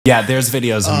Yeah, there's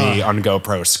videos of me on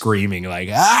GoPro screaming like,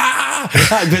 ah!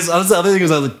 Because the other thing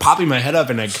was I was like popping my head up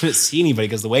and I couldn't see anybody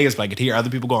because the Vegas, but I could hear other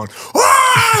people going,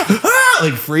 ah! Ah!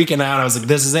 Like freaking out. I was like,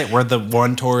 this is it. We're the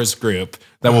one tourist group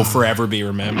that will forever be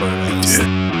remembered.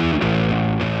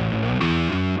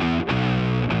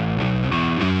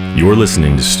 You're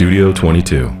listening to Studio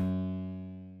 22.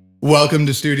 Welcome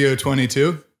to Studio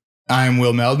 22. I'm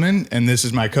Will Meldman, and this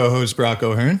is my co-host, Brock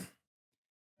O'Hearn.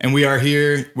 And we are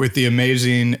here with the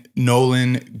amazing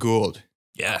Nolan Gould.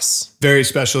 Yes. Very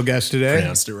special guest today.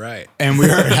 Pronounced it right. And we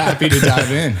are happy to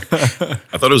dive in.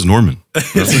 I thought it was Norman.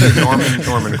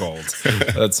 Norman Gould.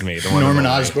 That's me. The one Norman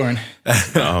Osborn.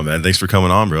 Oh, man. Thanks for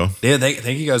coming on, bro. Yeah,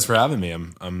 thank you guys for having me.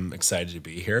 I'm excited to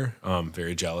be here. I'm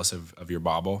very jealous of your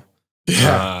bobble.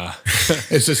 Yeah.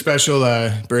 It's a special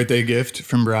birthday gift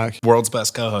from Brock. World's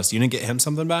best co-host. You didn't get him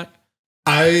something back?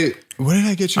 What did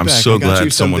I get you I'm back? so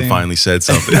glad someone finally said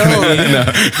something. No,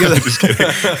 just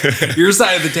kidding. Your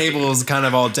side of the table is kind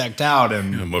of all decked out,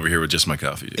 and I'm over here with just my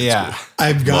coffee. It's yeah, cool.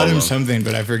 I've got him something,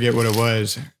 but I forget what it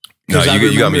was. No,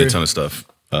 you got me a ton of stuff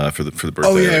for the birthday.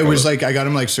 Oh yeah, it was like I got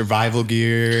him like survival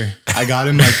gear. I got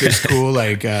him like this cool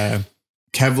like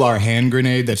Kevlar hand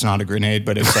grenade. That's not a grenade,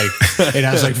 but it's like it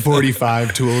has like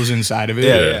 45 tools inside of it.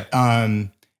 Yeah. And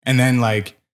then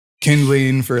like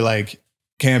kindling for like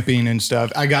camping and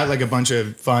stuff. I got like a bunch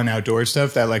of fun outdoor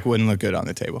stuff that like wouldn't look good on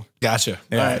the table. Gotcha.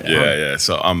 Yeah. Yeah.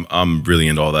 So I'm really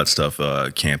into all that stuff,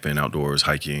 camping, outdoors,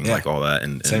 hiking, like all that.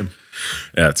 And Same.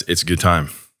 Yeah, it's a good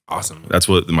time. Awesome. That's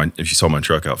what if you saw my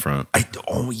truck out front.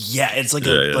 It's like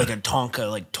a Tonka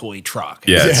like toy truck.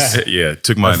 Yeah. It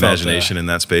took my imagination in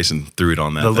that space and threw it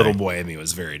on that. The little boy in me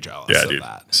was very jealous of dude.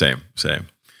 that. Same.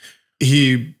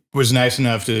 He was nice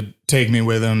enough to take me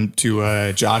with him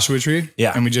to Joshua Tree.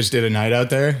 Yeah. And we just did a night out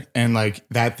there. And like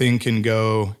that thing can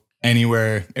go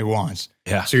anywhere it wants.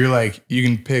 Yeah. So you're like, you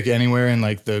can pick anywhere in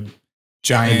like the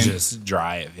giant. And just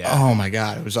drive. Yeah. Oh my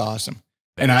God. It was awesome.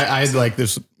 And I had like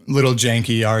this little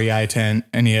janky REI tent,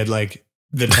 and he had like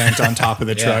the tent on top of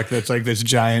the truck. That's like this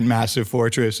giant, massive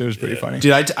fortress. It was pretty funny.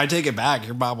 Dude, I take it back.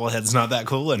 Your bobblehead's not that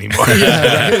cool anymore.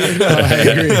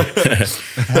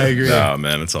 I agree. Oh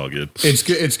man, it's all good. It's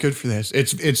good. It's good for this.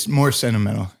 It's more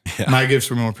sentimental. Yeah. My gifts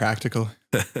were more practical.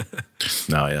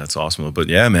 No, yeah, that's awesome. But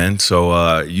yeah, man.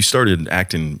 So you started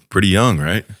acting pretty young,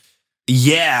 right?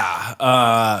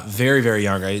 Yeah, very, very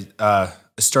young. I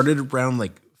started around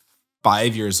like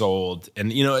 5 years old,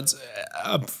 and you know it's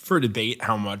up for debate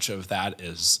how much of that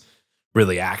is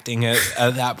really acting at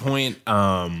that point.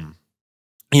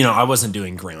 You know, I wasn't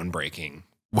doing groundbreaking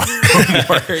work.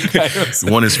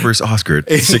 Won his first Oscar at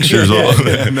 6 years old.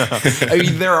 No. I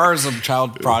mean, there are some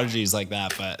child prodigies like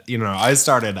that, but you know, I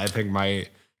think my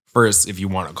first, if you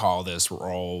want to call this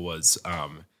role, was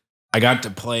I got to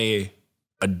play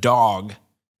a dog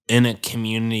in a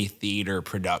community theater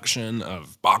production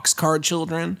of Boxcar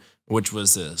Children, which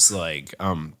was this like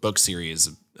book series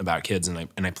about kids, and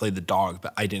I played the dog,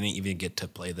 but I didn't even get to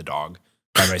play the dog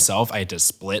by myself. I had to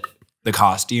split the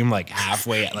costume like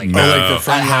halfway at like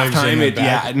halftime.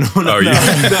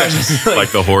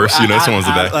 Like the horse, you know, someone's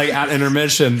the back. Like at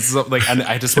intermission, so like I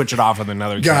had to switch it off with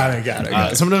another kid. Got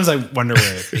it. Sometimes I wonder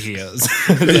where he is.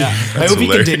 I hope he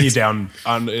continues down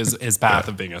on his path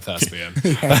of being a thespian.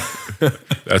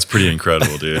 That's pretty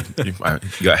incredible, dude. You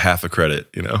got half a credit,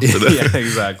 you know. Yeah,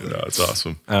 exactly. No, it's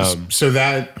awesome. So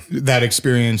that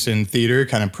experience in theater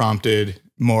kind of prompted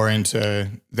more into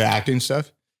the acting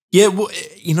stuff. Yeah, well,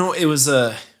 you know, it was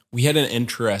we had an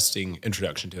interesting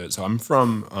introduction to it. So I'm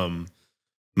from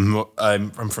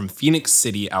Phoenix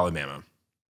City, Alabama.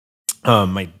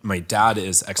 My dad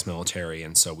is ex-military,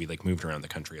 and so we like moved around the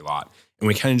country a lot, and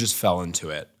we kind of just fell into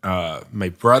it. My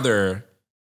brother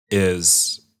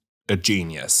is a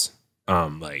genius,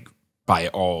 like by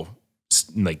all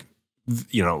like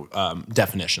you know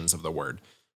definitions of the word.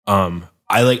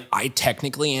 I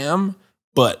technically am,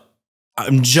 but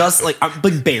I'm just like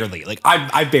barely, like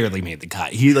I barely made the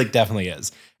cut. He like definitely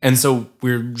is. And so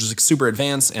we're just like super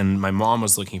advanced, and my mom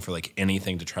was looking for like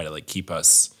anything to try to like keep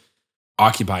us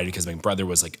occupied, because my brother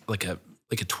was like a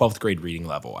 12th grade reading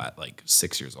level at like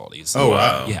 6 years old. He's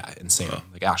wow. Yeah, insane. Wow.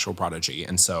 Like actual prodigy.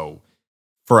 And so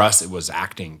for us it was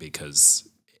acting, because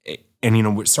and you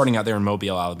know, we're starting out there in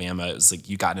Mobile, Alabama, it was like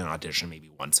you got an audition maybe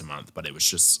once a month, but it was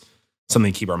just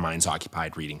something to keep our minds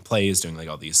occupied, reading plays, doing like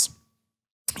all these,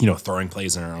 you know, throwing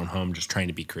plays in our own home, just trying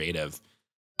to be creative.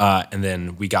 And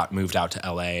then we got moved out to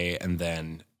LA, and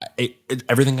then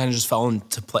everything kind of just fell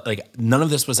into play. Like none of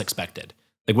this was expected.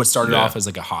 Like what started off as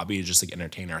like a hobby to just like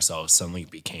entertain ourselves suddenly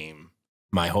became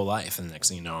my whole life. And the next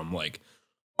thing you know, I'm like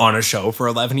on a show for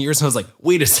 11 years. And I was like,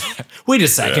 wait a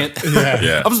second.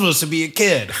 Yeah. I'm supposed to be a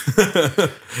kid.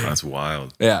 That's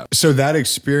wild. Yeah. So that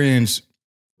experience,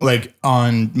 like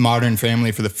on Modern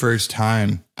Family for the first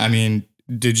time, I mean,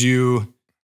 did you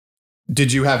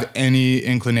have any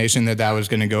inclination that was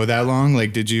going to go that long?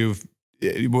 Like,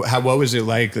 what was it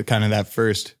like, kind of that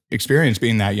first experience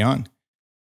being that young?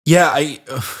 Yeah, I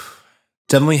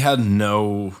definitely had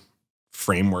no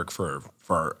framework for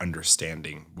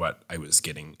understanding what I was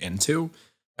getting into.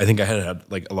 I think I had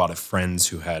like a lot of friends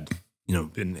who had,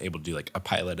 been able to do like a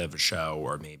pilot of a show,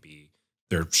 or maybe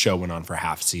their show went on for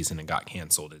half season and got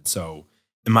canceled. And so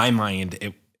in my mind,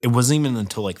 it wasn't even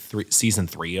until like season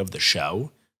 3 of the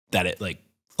show that it like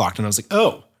clocked, and I was like,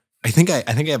 oh, I think I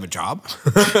have a job.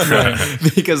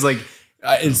 Because like,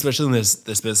 especially in this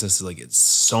business, like it's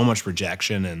so much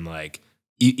rejection, and like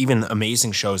even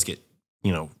amazing shows get,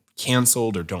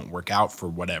 canceled or don't work out for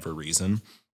whatever reason.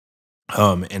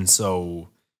 And so,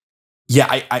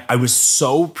 yeah, I was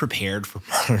so prepared for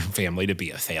Modern Family to be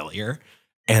a failure.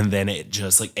 And then it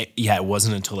just like, it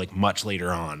wasn't until like much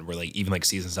later on where like, even like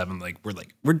season 7, like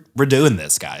we're doing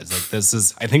this, guys. Like this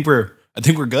is, I think we're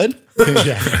good.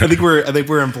 Yeah. I think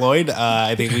we're employed.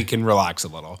 I think we can relax a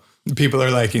little. People are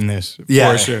liking this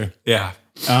Yeah. for sure. Yeah.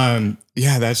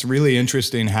 Yeah, that's really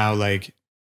interesting how like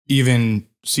even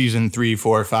season 3,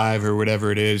 4, 5 or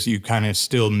whatever it is, you kind of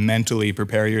still mentally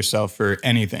prepare yourself for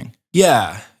anything.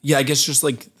 Yeah. Yeah. I guess just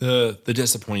like the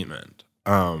disappointment,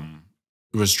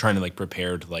 was trying to like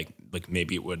prepare to like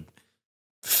maybe it would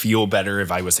feel better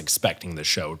if I was expecting the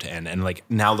show to end. And like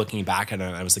now looking back at it,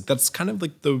 I was like, that's kind of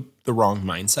like the wrong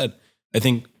mindset. I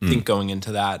think going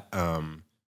into that, and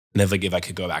if I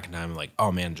could go back in time, I'm like,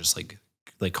 oh man, just like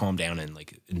calm down and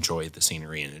like enjoy the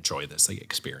scenery and enjoy this like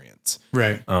experience.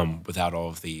 Right. Without all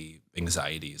of the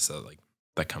anxieties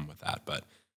that come with that. But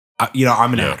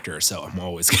I'm an actor, so I'm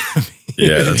always gonna be.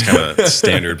 Yeah, that's kind of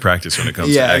standard practice when it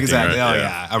comes to acting. Exactly. Right? Oh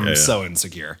yeah. I'm so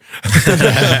insecure.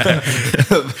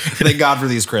 Thank God for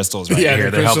these crystals right here.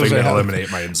 They're helping me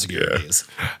eliminate my insecurities.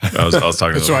 I was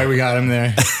talking. That's why we got him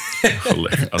there.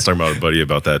 I was talking about a buddy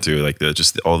about that too, like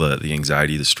just all the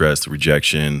anxiety, the stress, the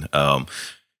rejection.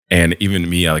 And even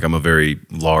me, I'm a very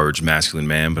large masculine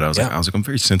man, but I was like, I'm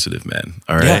very sensitive, man.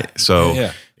 All right. Yeah. So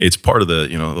it's part of the,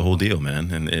 the whole deal,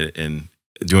 man. And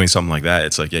doing something like that,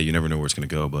 it's like, you never know where it's going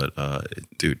to go, but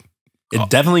dude. It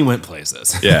definitely went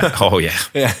places. Yeah. Oh yeah.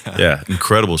 Yeah. Yeah.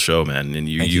 Incredible show, man. And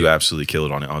you absolutely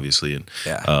killed on it, obviously. And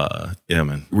yeah,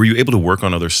 man. Were you able to work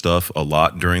on other stuff a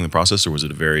lot during the process, or was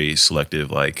it a very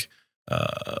selective, like,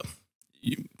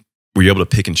 were you able to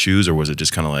pick and choose, or was it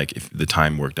just kind of like if the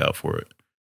time worked out for it?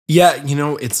 Yeah,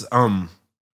 it's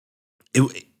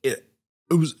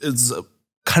it's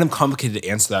kind of complicated to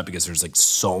answer that because there's like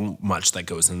so much that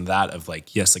goes into that of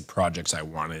like, yes, like projects I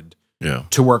wanted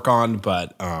to work on,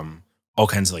 but all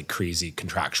kinds of like crazy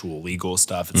contractual legal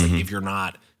stuff. It's like, if you're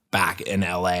not back in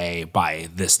LA by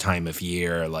this time of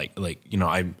year,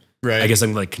 I'm I guess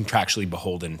I'm like contractually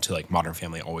beholden to like Modern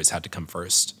Family always had to come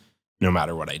first no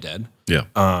matter what I did. Yeah.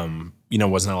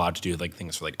 Wasn't allowed to do like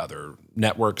things for like other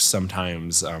networks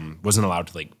sometimes, wasn't allowed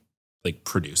to like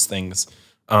produce things.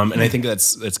 And I think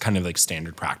that's kind of like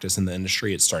standard practice in the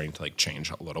industry. It's starting to like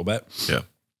change a little bit. Yeah.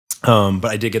 But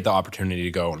I did get the opportunity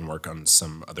to go and work on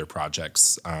some other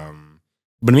projects.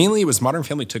 But mainly it was Modern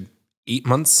Family took 8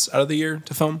 months out of the year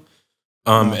to film.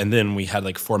 And then we had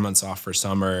like 4 months off for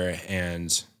summer.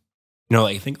 And,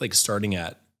 I think like I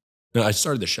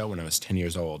started the show when I was 10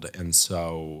 years old. And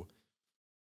so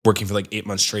working for like 8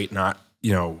 months straight, I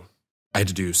had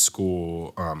to do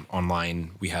school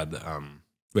online. We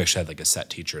actually had like a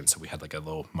set teacher. And so we had like a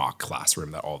little mock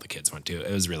classroom that all the kids went to.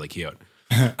 It was really cute.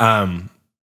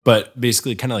 But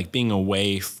basically kind of like being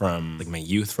away from like my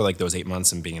youth for like those 8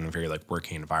 months and being in a very like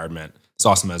working environment, as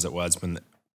awesome as it was,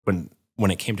 when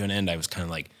it came to an end, I was kind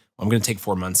of like, well, I'm going to take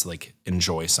 4 months to like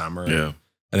enjoy summer. Yeah.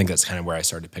 I think that's kind of where I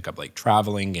started to pick up like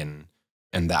traveling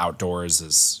and the outdoors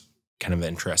as kind of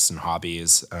interests and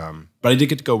hobbies. But I did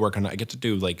get to go work on it. I get to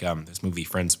do like this movie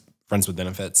Friends with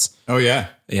Benefits. Oh yeah.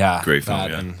 Yeah. Great film.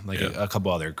 Yeah. And like a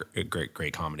couple other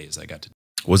great comedies I got to do.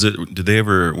 Were they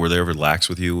ever lax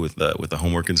with you with the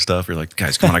homework and stuff? You're like,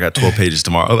 guys, come on, I got 12 pages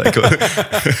tomorrow. Like,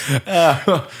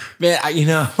 man,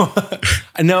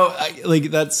 I know,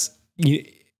 like that's,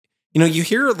 you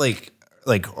hear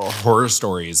like horror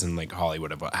stories in like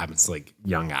Hollywood of what happens to like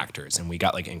young actors. And we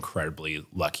got like incredibly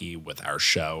lucky with our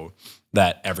show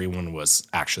that everyone was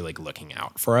actually like looking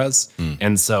out for us.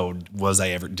 And so did I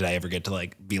ever get to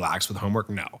like be lax with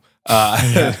homework? No.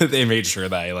 They made sure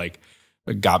that I like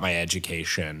got my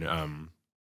education.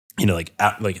 like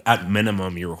at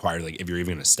minimum, you're required, like if you're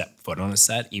even going to step foot on a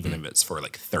set, even if it's for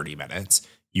like 30 minutes,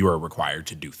 you are required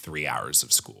to do 3 hours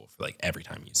of school for like every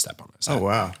time you step on a set. Oh,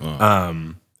 wow.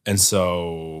 And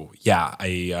so, yeah,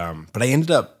 but I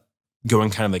ended up going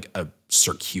kind of like a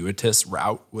circuitous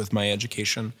route with my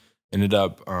education. Ended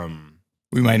up,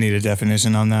 we might need a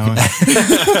definition on that one.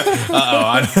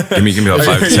 Give me about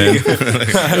 5 to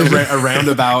 10. A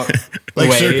roundabout like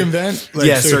way. Circumvent? Like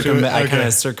yeah, okay. I kind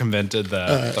of circumvented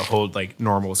the whole like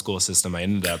normal school system. I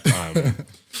ended up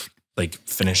like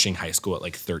finishing high school at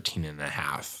like 13 and a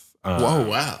half. Whoa,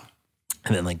 wow.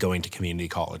 And then like going to community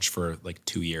college for like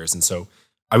 2 years. And so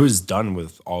I was done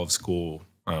with all of school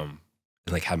and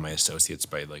like had my associates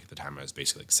by like the time I was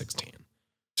basically like 16.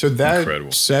 So that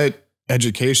Incredible. set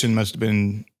education must have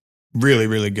been really,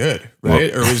 really good,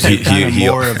 right? Well, or was it kind of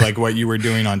more of like what you were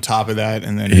doing on top of that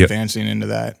and then advancing into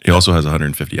that? He also has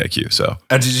 150 IQ, so.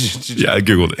 Did you yeah, I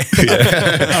Googled it.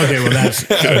 Yeah. Okay, well that's,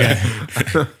 okay.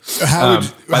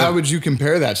 How would you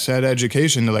compare that set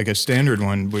education to like a standard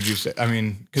one, would you say? I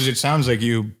mean, because it sounds like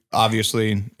you,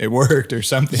 obviously, it worked or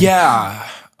something. Yeah.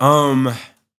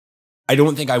 I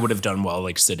don't think I would have done well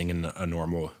like sitting in a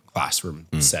normal classroom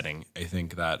setting. I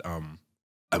think that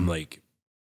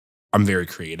I'm very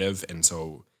creative, and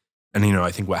so, and you know,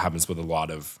 I think what happens with a lot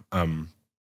of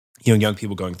young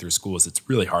people going through school is it's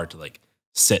really hard to like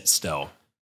sit still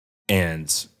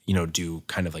and do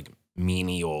kind of like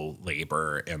menial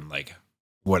labor and like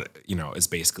what is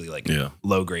basically like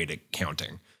low grade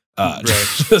accounting.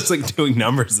 Just like doing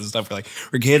numbers and stuff.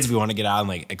 We're kids, we want to get out and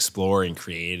like explore and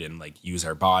create and like use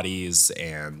our bodies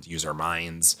and use our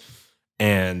minds.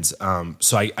 And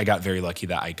so I got very lucky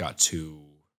that I got to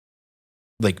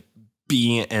like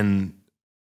be in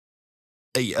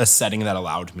a setting that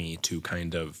allowed me to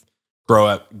kind of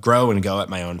grow and go at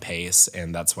my own pace.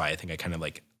 And that's why I think I kind of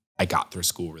like, I got through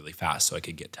school really fast so I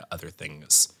could get to other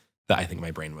things that I think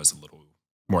my brain was a little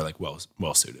more like well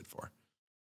suited for.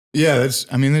 Yeah,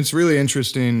 that's really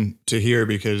interesting to hear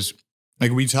because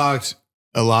like we talked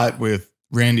a lot with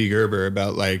Randy Gerber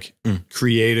about like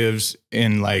creatives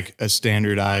in like a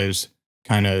standardized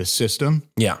kind of system.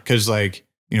 Yeah. Cause like,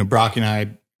 Brock and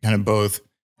I kind of both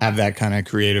have that kind of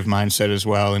creative mindset as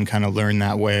well and kind of learn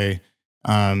that way.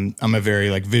 I'm a very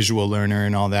like visual learner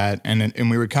and all that.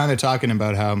 And we were kind of talking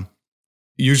about how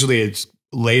usually it's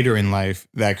later in life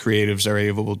that creatives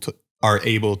are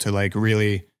able to like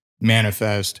really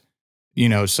manifest,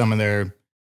 some of their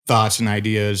thoughts and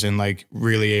ideas and like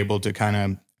really able to kind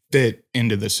of fit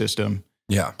into the system.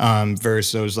 Yeah.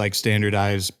 Versus those like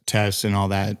standardized tests and all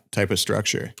that type of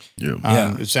structure.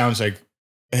 Yeah. It sounds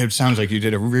like you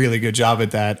did a really good job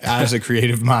at that as a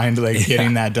creative mind, like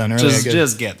getting that done early.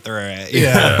 Just get through it.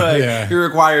 Yeah. You're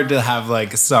required to have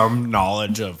like some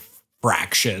knowledge of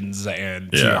fractions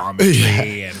and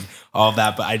geometry and all of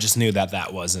that. But I just knew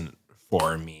that wasn't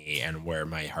for me, and where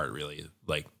my heart really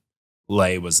like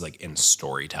lay was like in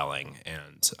storytelling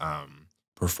and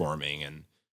performing. And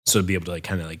so to be able to like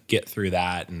kind of like get through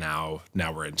that, and now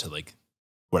we're into like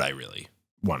what I really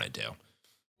want to do.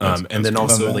 And then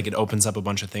also like it opens up a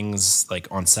bunch of things like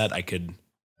on set.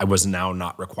 I was now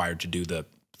not required to do the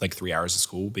like 3 hours of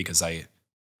school because I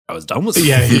was done with school.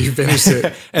 Yeah, you finished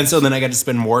it. And so then I got to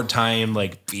spend more time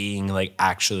like being like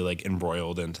actually like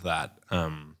embroiled into that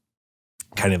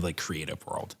kind of like creative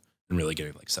world and really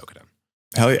getting like soak it in.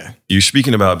 Hell yeah. You're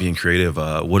speaking about being creative.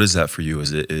 What is that for you?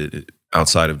 Is it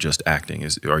outside of just acting?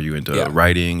 Are you into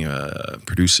writing,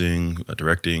 producing,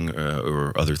 directing,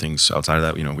 or other things outside of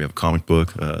that? We have a comic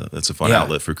book. That's a fun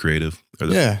outlet for creative.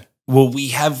 Well,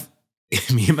 me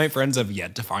and my friends have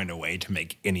yet to find a way to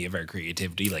make any of our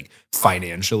creativity like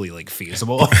financially like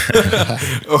feasible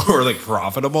or like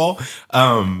profitable.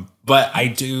 But I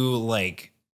do like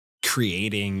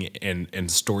creating and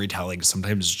storytelling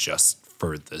sometimes just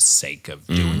for the sake of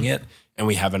doing it. And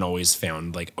we haven't always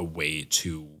found like a way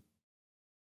to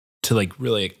like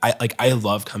really, I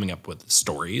love coming up with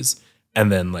stories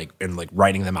and then like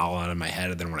writing them all out in my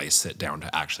head. And then when I sit down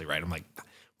to actually write, I'm like,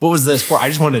 what was this for? I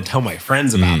just wanted to tell my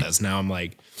friends about this. Now I'm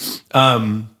like,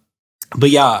 but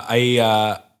yeah,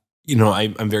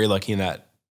 I'm very lucky in that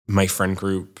my friend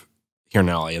group here in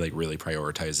LA like really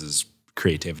prioritizes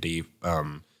creativity.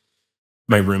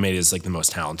 My roommate is like the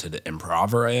most talented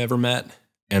improver I ever met.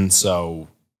 And so,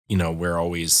 we're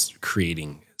always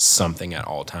creating something at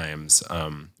all times.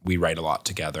 We write a lot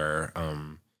together.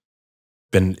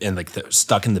 Been in like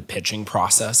stuck in the pitching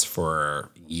process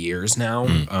for years now.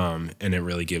 And it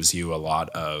really gives you a lot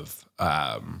of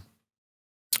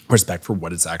respect for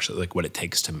what it's actually like, what it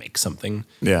takes to make something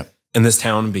in this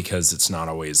town, because it's not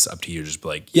always up to you. Just be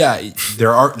like,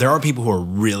 there are people who are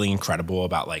really incredible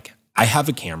about like I have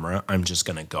a camera. I'm just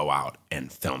going to go out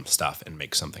and film stuff and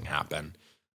make something happen.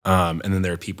 And then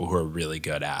there are people who are really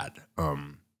good at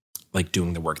like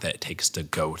doing the work that it takes to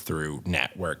go through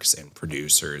networks and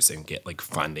producers and get like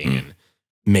funding and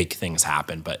make things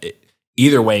happen. But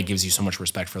either way, it gives you so much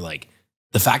respect for like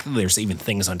the fact that there's even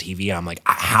things on TV. I'm like,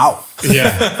 how?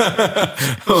 Yeah.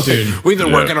 Dude. We've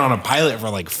been working on a pilot for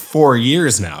like 4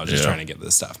 years now, just trying to get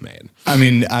this stuff made. I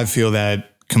mean, I feel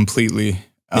that completely,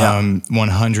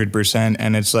 100%.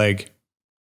 And it's like,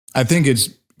 I think it's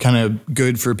kind of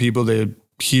good for people to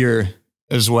hear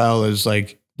as well as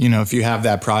like, you know, if you have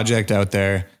that project out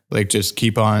there, like just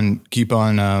keep on,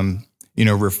 you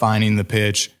know, refining the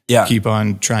pitch, keep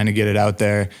on trying to get it out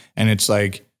there. And it's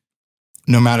like,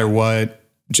 no matter what,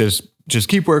 just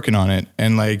keep working on it.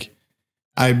 And like,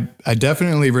 I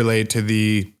definitely relate to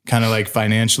the kind of like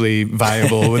financially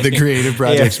viable with the creative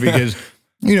projects because,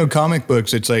 you know, comic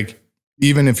books, it's like,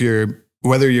 even if you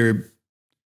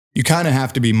kind of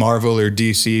have to be Marvel or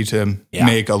DC to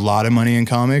make a lot of money in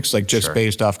comics, like just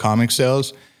based off comic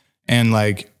sales. And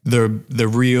like the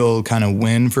real kind of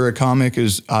win for a comic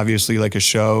is obviously like a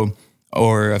show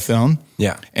or a film.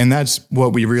 Yeah. And that's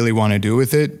what we really want to do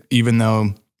with it, even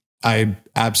though I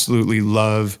absolutely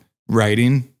love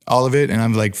writing all of it. And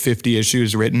I'm like 50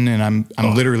 issues written and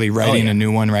I'm literally writing a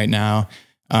new one right now.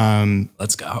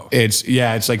 Let's go.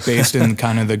 It's like based in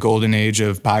kind of the golden age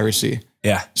of piracy.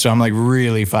 Yeah. So I'm like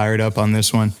really fired up on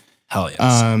this one. Hell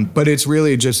yes. But it's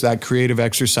really just that creative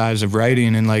exercise of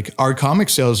writing, and like our comic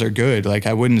sales are good. Like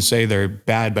I wouldn't say they're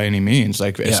bad by any means,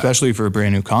 like especially for a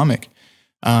brand new comic.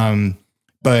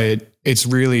 But it's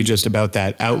really just about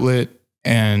that outlet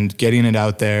and getting it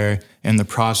out there and the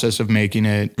process of making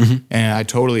it. And I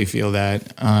totally feel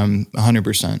that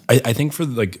 100%. I think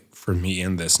for me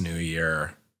in this new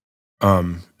year,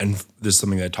 and this is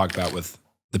something that I talk about with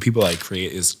the people I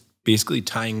create, is basically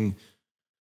trying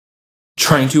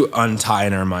to untie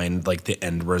in our mind like the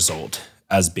end result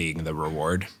as being the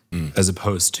reward as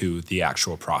opposed to the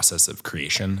actual process of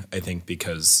creation. I think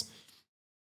because,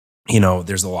 you know,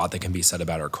 there's a lot that can be said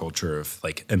about our culture of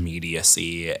like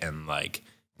immediacy and like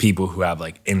people who have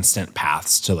like instant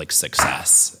paths to like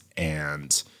success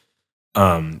and,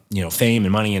 you know, fame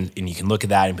and money. And you can look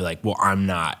at that and be like, well, I'm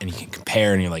not. And you can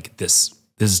compare and you're like, this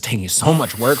is taking so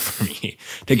much work for me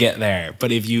to get there.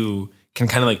 But if you can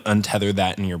kind of like untether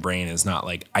that in your brain, is not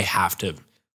like,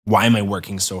 why am I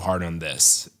working so hard on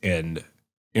this? And,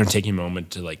 you know, taking a moment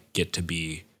to like get to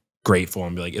be grateful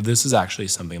and be like, if this is actually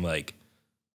something like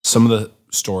some of the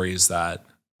stories that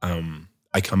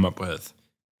I come up with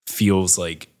feels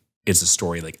like it's a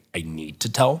story like I need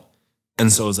to tell.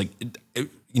 And so it's like,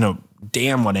 you know,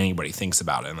 damn what anybody thinks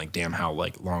about it and like, damn how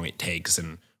like long it takes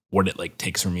and what it like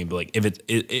takes for me. But like, if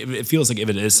it feels like if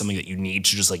it is something that you need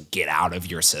to just like get out of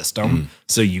your system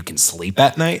so you can sleep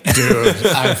at night. Dude,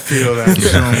 I feel that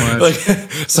so much.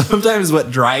 Like sometimes what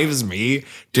drives me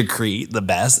to create the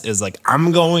best is like,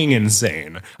 I'm going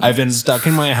insane. I've been stuck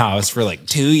in my house for like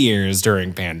 2 years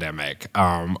during pandemic.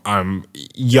 I'm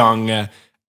young,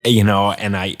 you know,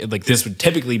 and I like, this would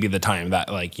typically be the time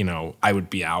that like, you know, I would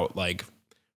be out like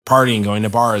partying, going to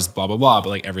bars, blah, blah, blah. But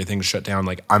like everything's shut down.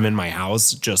 Like I'm in my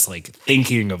house, just like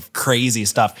thinking of crazy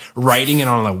stuff, writing it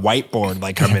on a whiteboard.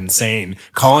 Like I'm insane,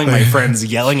 calling my friends,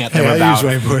 yelling at them about,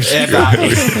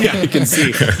 I can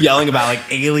see yelling about like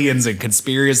aliens and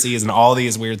conspiracies and all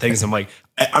these weird things. I'm like,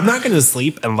 I'm not going to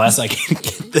sleep unless I can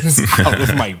get this out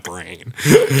of my brain.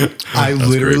 I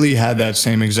literally had that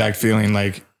same exact feeling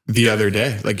like the other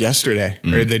day, like yesterday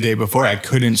or the day before. I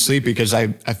couldn't sleep because I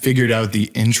figured out the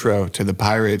intro to the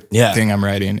pirate thing I'm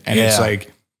writing. And it's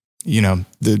like, you know,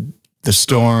 the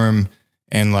storm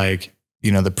and like,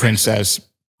 you know, the princess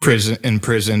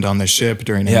imprisoned on the ship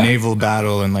during a naval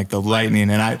battle and like the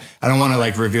lightning. And I don't want to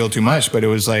like reveal too much, but it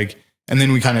was like, and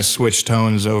then we kind of switched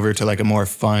tones over to like a more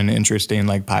fun, interesting,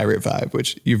 like pirate vibe,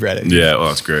 which you've read it. Yeah. Well,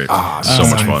 that's great. So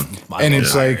much fun. And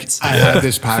it's like, I have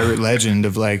this pirate legend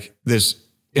of like this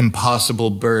impossible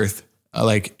birth,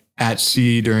 like at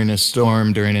sea during a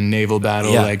storm, during a naval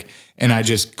battle, like, and I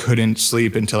just couldn't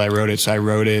sleep until I wrote it. So I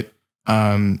wrote it, you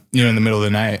know, in the middle of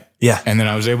the night. Yeah. And then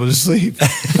I was able to sleep.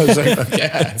 I was like, okay,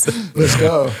 let's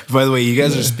go. By the way, you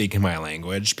guys are speaking my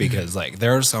language because like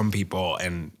there are some people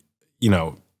and, you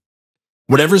know,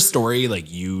 whatever story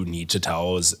like you need to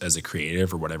tell as a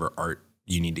creative or whatever art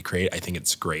you need to create, I think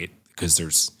it's great because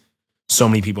there's so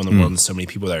many people in the world and so many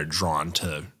people that are drawn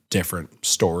to different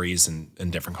stories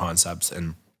and different concepts.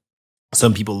 And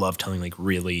some people love telling like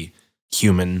really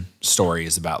human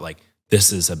stories about like,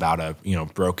 this is about a, you know,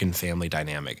 broken family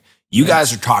dynamic. You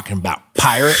guys are talking about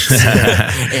pirates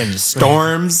and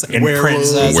storms and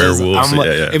princesses. Werewolves.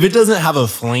 If it doesn't have a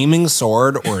flaming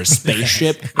sword or a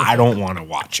spaceship, I don't want to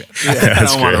watch it. I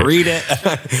don't want to read it.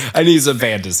 I need some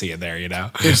fantasy in there, you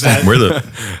know?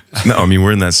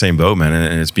 We're in that same boat, man.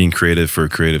 And it's being creative for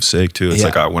creative sake, too. It's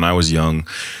like when I was young,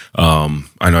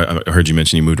 I know I heard you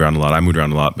mention you moved around a lot. I moved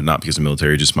around a lot, but not because of the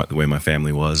military, just the way my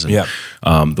family was. And,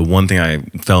 the one thing I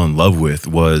fell in love with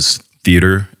was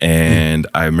theater, and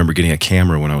I remember getting a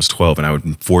camera when I was 12, and I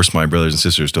would force my brothers and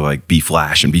sisters to like be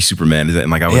Flash and be Superman,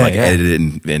 and like I would edit it,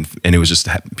 and it was just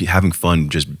having fun,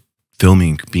 just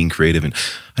filming, being creative. And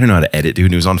I don't know how to edit,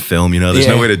 dude. It was on film, you know. There's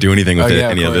no way to do anything with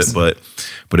any of it,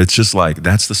 but it's just like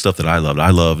that's the stuff that I loved. I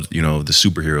loved, you know, the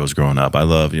superheroes growing up. I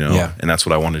love, you know, and that's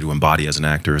what I wanted to embody as an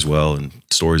actor as well, and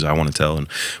stories I want to tell. And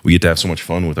we get to have so much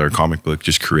fun with our comic book,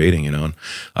 just creating, you know.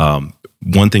 And,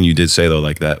 one thing you did say though,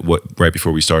 like that, right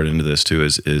before we started into this too,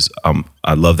 is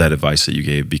I love that advice that you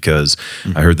gave, because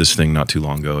I heard this thing not too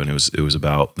long ago, and it was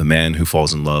about the man who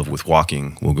falls in love with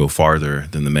walking will go farther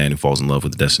than the man who falls in love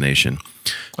with the destination.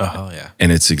 Oh yeah.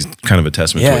 And it's kind of a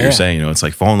testament to what you're saying. You know, it's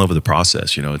like fall in love with the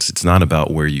process. You know, it's not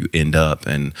about where you end up.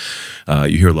 And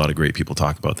you hear a lot of great people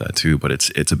talk about that too. But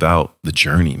it's about the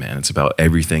journey, man. It's about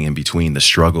everything in between, the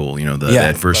struggle. You know, the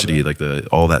adversity, like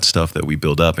all that stuff that we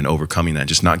build up, and overcoming that,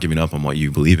 just not giving up on what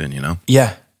you believe in. You know.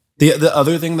 Yeah. The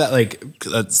other thing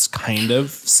that's kind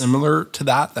of similar to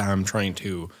that I'm trying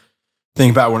to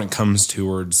think about when it comes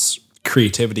towards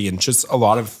creativity and just a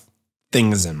lot of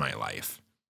things in my life,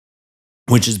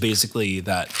 which is basically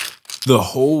that the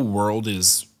whole world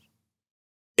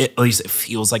at least it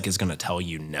feels like is going to tell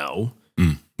you no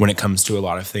when it comes to a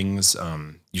lot of things.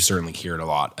 You certainly hear it a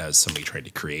lot as somebody trying to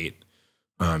create.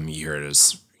 You hear it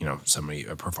as, you know, somebody,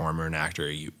 a performer, an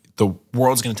actor. The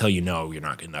world's going to tell you, no, you're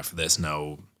not good enough for this.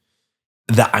 No,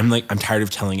 that I'm tired of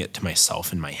telling it to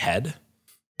myself in my head.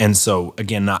 And so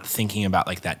again, not thinking about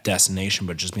like that destination,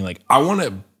 but just being like, I want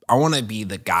to be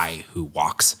the guy who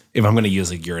walks. If I'm going to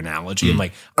use like your analogy, I'm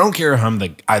like, I don't care if I'm the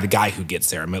guy who gets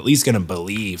there. I'm at least going to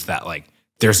believe that like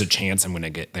there's a chance I'm going to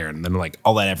get there. And then like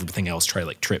I'll let everything else try to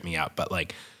like trip me up. But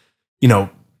like, you know,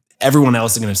 everyone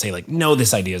else is going to say like, no,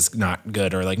 this idea is not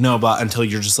good, or like, no, but until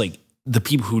you're just like, the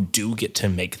people who do get to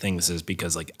make things is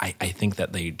because like, I think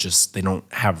that they don't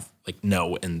have like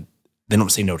no, and they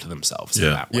don't say no to themselves.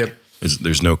 In that way. Yep.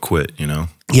 There's no quit, you know?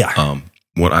 Yeah.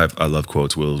 What I love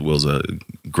quotes. Will's a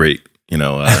great, you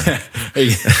know, guy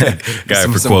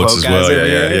for quotes as well.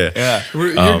 Yeah.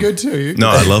 You're good too. No,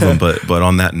 I love them. But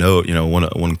on that note, you know,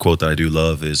 one quote that I do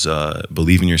love is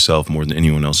believe in yourself more than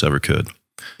anyone else ever could.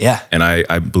 Yeah. And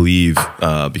I believe,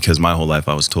 because my whole life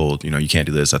I was told, you know, you can't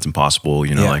do this. That's impossible.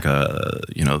 You know, like,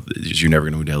 you know, you're never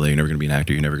going to move to LA. You're never going to be an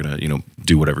actor. You're never going to, you know,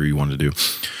 do whatever you want to do.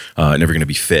 Never going to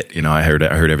be fit. You know, I heard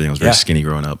everything. I was very skinny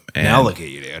growing up. And now look at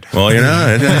you, dude. Well, you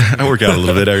know, I work out a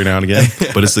little bit every now and again,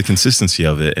 but it's the consistency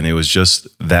of it. And it was just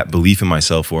that belief in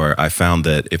myself where I found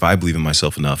that if I believe in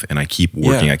myself enough and I keep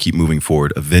working, I keep moving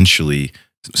forward, eventually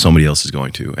somebody else is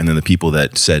going to. And then the people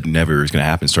that said never is going to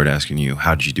happen start asking you,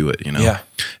 how did you do it? You know? Yeah.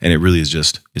 And it really is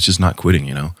it's just not quitting,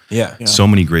 you know? Yeah. So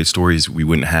many great stories we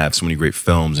wouldn't have, so many great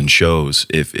films and shows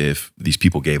if these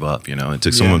people gave up, you know? It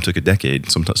took, some of them took a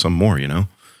decade, some more, you know?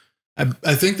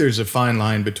 I think there's a fine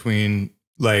line between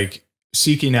like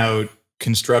seeking out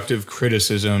constructive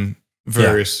criticism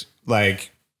versus like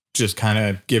just kind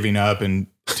of giving up and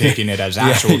taking it as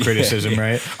actual criticism,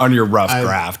 right? On your rough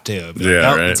draft too.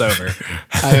 Right. It's over.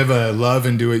 I have a love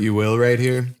and do what you will right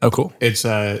here. Oh, cool. It's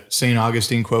a St.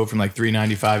 Augustine quote from like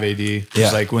 395 AD.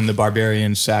 It's like when the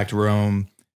barbarians sacked Rome,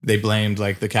 they blamed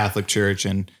like the Catholic Church.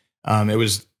 And it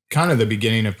was kind of the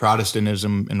beginning of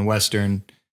Protestantism and Western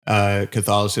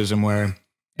Catholicism, where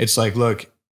it's like, look,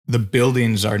 the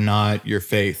buildings are not your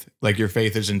faith. Like your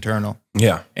faith is internal.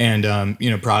 Yeah. And, you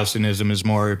know, Protestantism is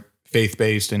more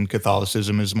faith-based and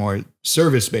Catholicism is more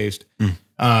service-based.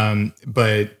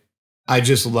 But I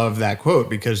just love that quote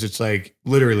because it's like,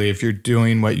 literally, if you're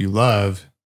doing what you love,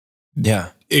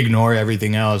 ignore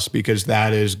everything else, because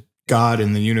that is God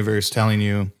in the universe telling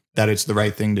you that it's the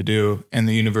right thing to do. And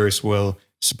the universe will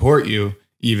support you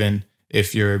even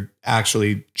if you're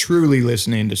actually truly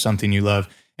listening to something you love.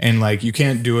 And like, you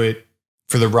can't do it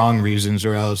for the wrong reasons,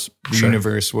 or else the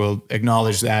universe will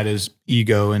acknowledge that as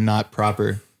ego and not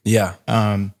proper. Yeah.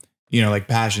 You know, like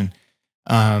passion.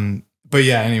 But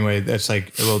yeah, anyway, that's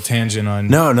like a little tangent on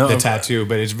the tattoo,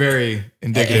 but it's very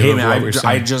indicative of what we're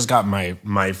saying. I just got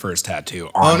my first tattoo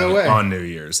on New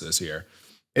Year's this year.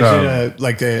 Is it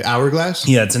like the hourglass?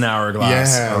 Yeah, it's an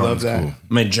hourglass. Yeah, I love that. Cool.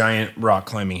 My giant rock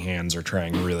climbing hands are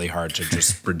trying really hard to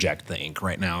just project the ink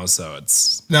right now, so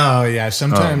it's No, yeah.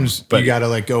 Sometimes but you got to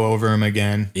like go over them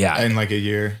again. Yeah. In like a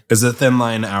year. it's a thin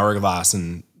line hourglass,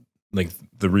 and like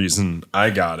the reason I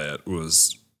got it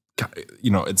was,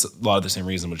 it's a lot of the same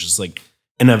reason, which is like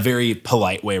in a very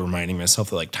polite way, reminding myself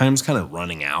that like time's kind of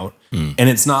running out, and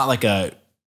it's not like an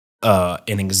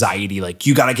anxiety like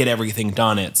you got to get everything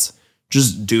done. It's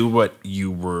just do what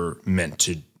you were meant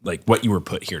to, like what you were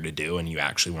put here to do and you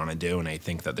actually want to do. And I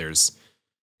think that there's,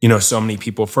 so many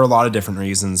people for a lot of different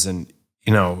reasons. And,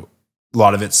 a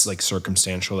lot of it's like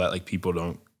circumstantial that like people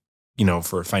don't,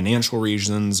 for financial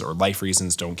reasons or life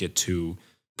reasons don't get to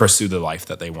pursue the life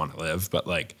that they want to live. But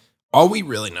like all we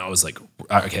really know is like,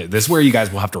 okay, this is where you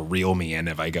guys will have to reel me in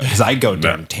if I go, because I go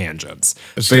down tangents.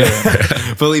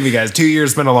 But, believe me, guys, 2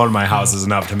 years spent alone in my house is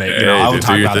enough to make, I'll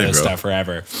talk about this stuff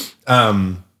forever.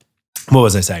 What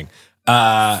was I saying?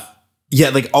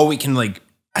 Like all we can like,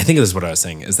 I think this is what I was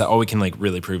saying, is that all we can like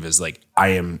really prove is like, I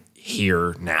am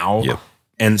here now. Yep.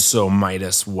 And so might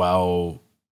as well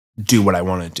do what I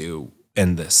want to do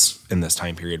in this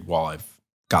time period while I've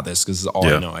got this. Cause all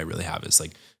I know I really have is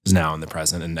now in the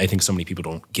present. And I think so many people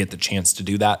don't get the chance to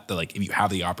do that. That like, if you have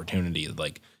the opportunity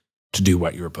like to do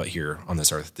what you were put here on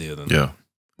this earth to do, then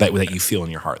that you feel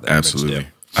in your heart. That Absolutely.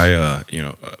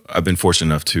 I've been fortunate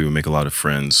enough to make a lot of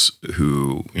friends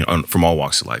who, from all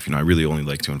walks of life. I really only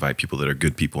like to invite people that are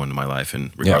good people into my life,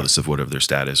 and regardless of whatever their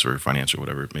status or financial,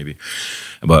 whatever it may be.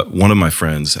 But one of my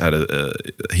friends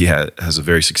has a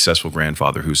very successful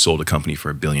grandfather who sold a company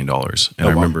for $1 billion, and I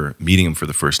remember meeting him for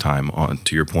the first time.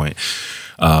 To your point.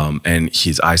 And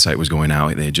his eyesight was going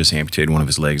out. They had just amputated one of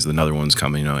his legs. Another one's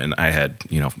coming, and I had,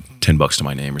 $10 to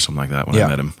my name or something like that when I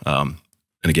met him.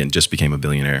 And again, just became a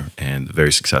billionaire and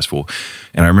very successful.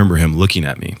 And I remember him looking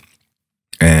at me,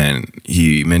 and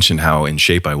he mentioned how in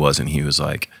shape I was. And he was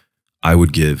like, I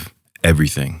would give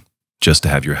everything just to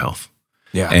have your health.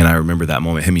 Yeah. And I remember that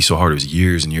moment hit me so hard. It was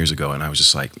years and years ago. And I was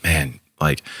just like, man,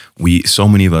 like so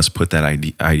many of us put that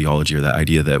ideology or that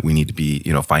idea that we need to be,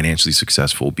 financially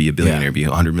successful, be a billionaire, be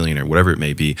 100 millionaire, whatever it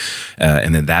may be.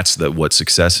 And then that's what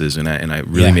success is. And I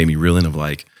really made me reel in of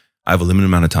like, I have a limited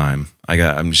amount of time.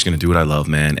 I'm just going to do what I love,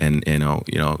 man. And,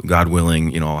 God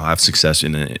willing, I'll have success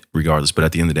in it regardless. But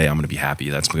at the end of the day, I'm going to be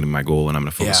happy. That's going to be my goal. And I'm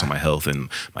going to focus on my health and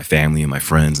my family and my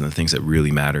friends and the things that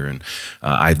really matter. And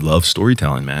I love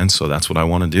storytelling, man. So that's what I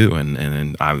want to do.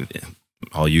 And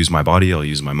I'll use my body. I'll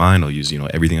use my mind. I'll use,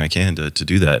 everything I can to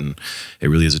do that. And it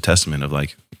really is a testament of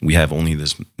like, we have only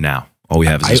this now. All we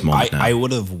have is this moment now. I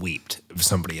would have weeped if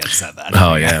somebody had said that.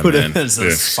 Oh yeah, I would have been a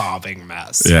sobbing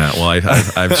mess. Yeah, well,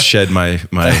 I've shed my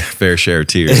fair share of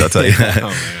tears. I'll tell you that. Oh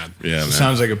man, yeah, man.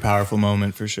 Sounds like a powerful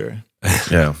moment for sure.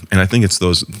 Yeah, and I think it's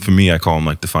those, for me, I call them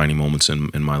like defining moments in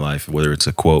my life. Whether it's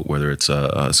a quote, whether it's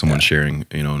someone sharing,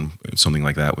 something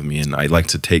like that with me, and I like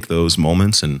to take those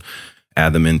moments and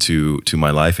add them into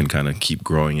my life and kind of keep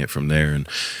growing it from there. And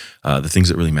the things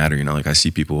that really matter, like I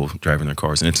see people driving their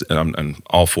cars, and I'm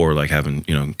all for like having,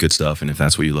 good stuff. And if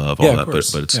that's what you love, all that, but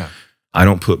it's, I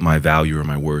don't put my value or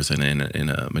my worth in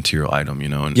a material item,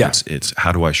 and it's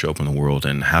how do I show up in the world,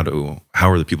 and how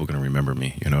are the people going to remember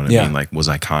me? You know what I mean? Like, was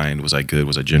I kind? Was I good?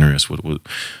 Was I generous?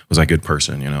 Was I a good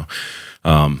person?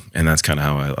 And that's kind of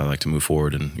how I like to move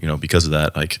forward. And, because of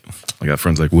that, like I got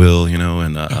friends like Will,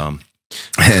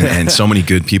 and so many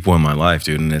good people in my life,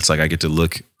 dude. And it's like, I get to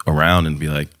look around and be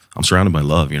like, I'm surrounded by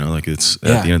love, like it's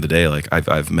at the end of the day, like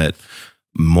I've met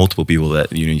multiple people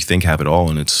that, you think have it all,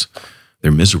 and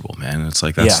they're miserable, man. It's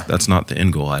like, that's not the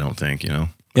end goal. I don't think, at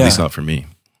least not for me.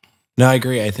 No, I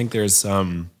agree. I think there's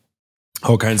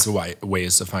all kinds of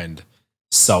ways to find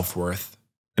self-worth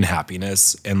and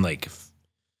happiness. And like,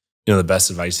 the best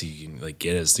advice you can like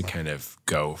get is to kind of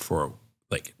go for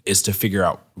is to figure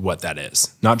out what that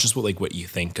is. Not just what you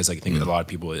think. Cause I think a lot of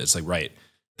people, it's like, right.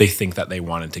 They think that they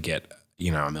wanted to get,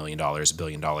 $1 million, $1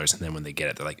 billion. And then when they get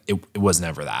it, they're like, it was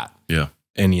never that. Yeah.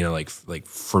 And, like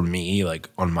for me, like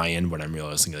on my end, what I'm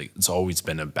realizing, like it's always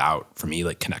been about, for me,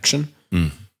 like connection,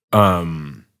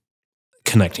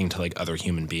 connecting to like other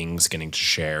human beings, getting to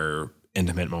share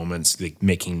intimate moments, like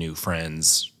making new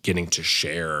friends, getting to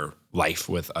share life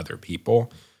with other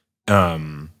people.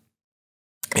 And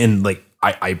like,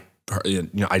 I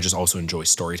just also enjoy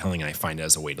storytelling, and I find it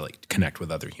as a way to like connect with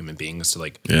other human beings, to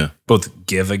like both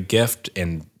give a gift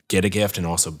and get a gift, and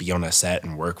also be on a set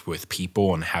and work with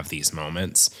people and have these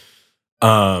moments.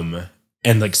 And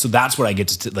like, so that's what I get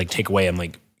to like take away. I'm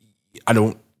like, I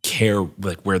don't care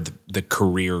like where the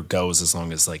career goes, as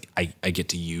long as like I get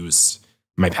to use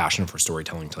my passion for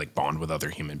storytelling to like bond with other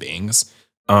human beings.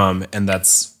 And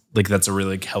that's like, that's a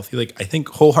really healthy, like, I think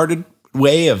wholehearted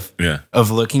way of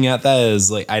looking at that is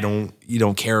like, you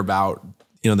don't care about,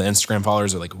 the Instagram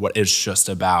followers or like what it's just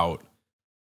about.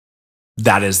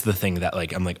 That is the thing that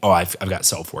like, I'm like, oh, I've got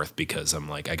self-worth because I'm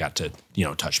like, I got to,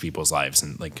 touch people's lives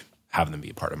and like have them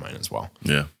be a part of mine as well.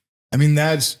 Yeah. I mean,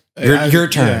 that's your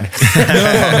turn.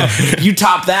 Yeah. You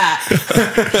top that.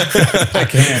 I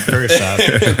can't first off.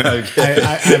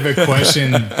 I have a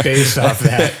question based off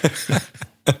that.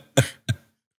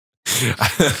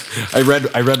 I read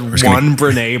one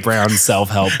Brene Brown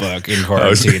self-help book in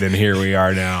quarantine, and here we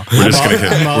are now. We're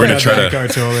gonna try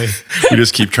to. We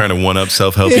just keep trying to one up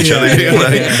self-help each other.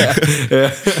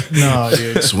 No,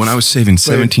 dude. So when I was saving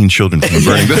 17 children from a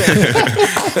burning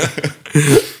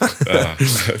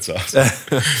that's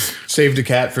awesome. Saved a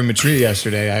cat from a tree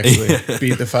yesterday. Actually,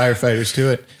 beat the firefighters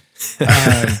to it.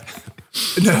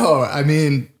 No, I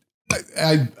mean,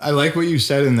 I like what you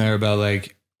said in there about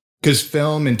like. Because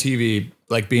film and TV,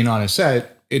 like being on a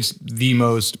set, it's the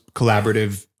most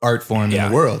collaborative art form in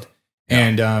the world. Yeah.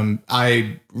 And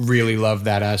I really love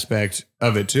that aspect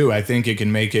of it too. I think it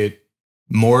can make it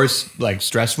more like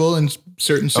stressful in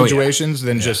certain situations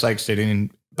than just like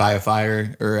sitting by a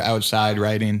fire or outside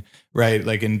writing, right?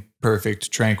 Like in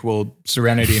perfect, tranquil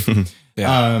serenity.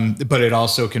 But it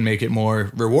also can make it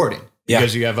more rewarding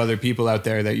because you have other people out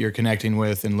there that you're connecting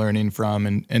with and learning from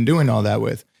and doing all that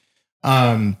with.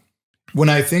 When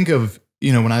I think of,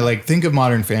 when I like think of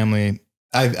Modern Family,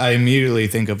 I immediately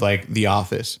think of like The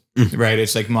Office, right?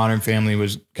 It's like Modern Family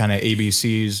was kind of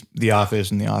ABC's The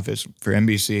Office and The Office for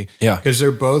NBC. Yeah. Because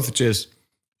they're both just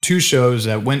two shows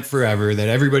that went forever that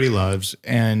everybody loves.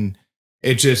 And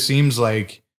it just seems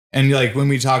like, and like when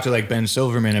we talk to like Ben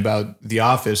Silverman about The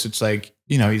Office, it's like,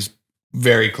 he's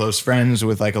very close friends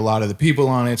with like a lot of the people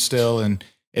on it still. And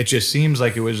it just seems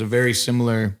like it was a very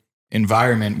similar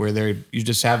environment where you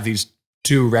just have these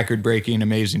two record-breaking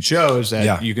amazing shows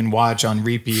that you can watch on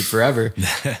repeat forever.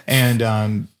 And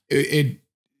I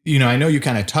know you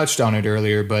kind of touched on it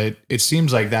earlier, but it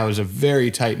seems like that was a very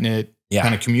tight-knit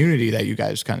kind of community that you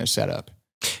guys kind of set up.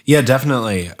 Yeah,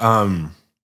 definitely. I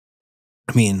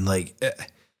mean, like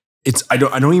I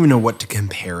don't even know what to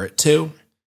compare it to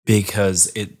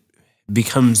because it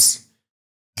becomes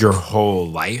your whole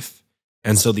life.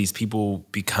 And so these people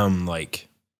become like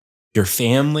your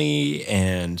family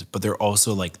but they're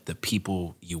also like the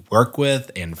people you work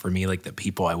with. And for me, like the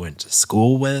people I went to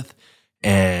school with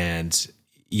and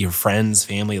your friends,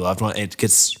 family, loved one, it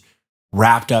gets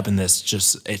wrapped up in this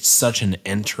it's such an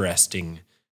interesting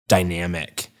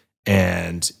dynamic.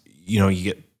 And, you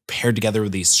get paired together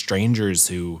with these strangers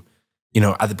who,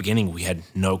 at the beginning we had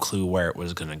no clue where it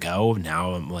was going to go.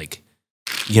 Now I'm like,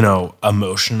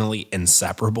 emotionally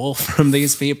inseparable from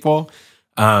these people.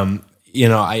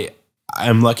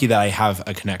 I'm lucky that I have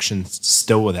a connection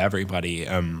still with everybody.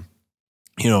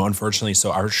 Unfortunately,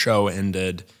 so our show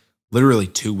ended literally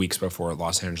 2 weeks before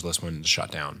Los Angeles went into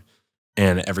shutdown,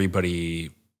 and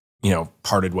everybody,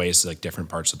 parted ways to like different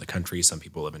parts of the country. Some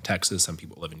people live in Texas, some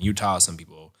people live in Utah, some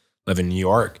people live in New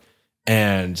York.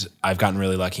 And I've gotten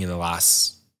really lucky in the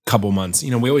last couple months.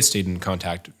 We always stayed in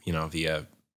contact, via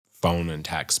phone and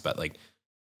text, but like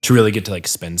to really get to like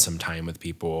spend some time with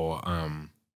people.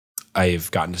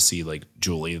 I've gotten to see like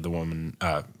Julie, the woman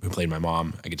who played my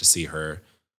mom. I get to see her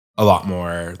a lot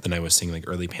more than I was seeing like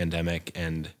early pandemic.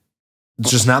 And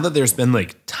just now that there's been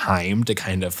like time to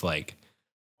kind of like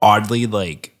oddly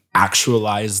like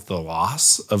actualize the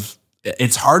loss of,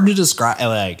 it's hard to describe.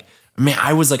 Like, I mean,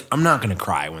 I was like, I'm not going to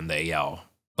cry when they yell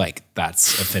like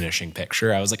that's a finishing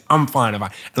picture. I was like, I'm fine.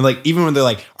 And like, even when they're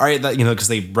like, all right, that, because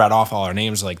they read off all our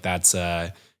names, like that's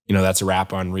that's a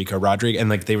wrap on Rico Rodriguez. And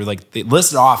like, they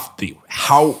listed off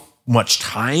how much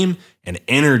time and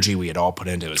energy we had all put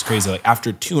into it. It was crazy. Like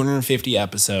after 250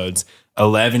 episodes,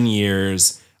 11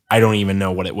 years, I don't even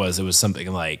know what it was. It was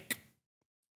something like,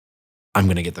 I'm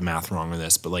going to get the math wrong on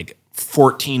this, but like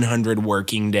 1,400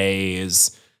 working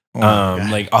days.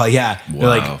 Like, oh yeah. Wow.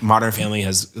 Like Modern Family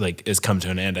has come to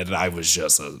an end, and I was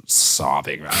just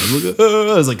sobbing.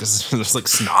 I was like, there's like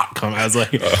snot coming. I was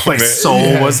like, my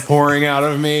soul was pouring out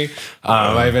of me.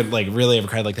 I haven't like really ever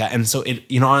cried like that. And so it,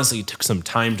 honestly, it took some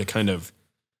time to kind of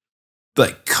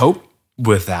like cope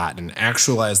with that and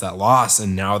actualize that loss.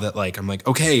 And now that like, I'm like,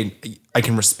 okay, I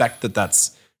can respect that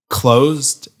that's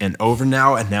closed and over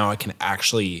now. And now I can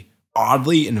actually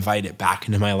oddly invite it back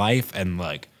into my life and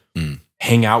like,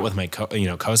 hang out with my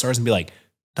co-stars and be like,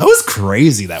 that was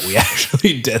crazy that we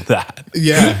actually did that.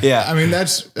 Yeah. Yeah. I mean,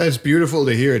 that's beautiful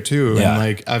to hear too. Yeah. And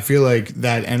like, I feel like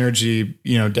that energy,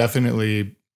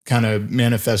 definitely kind of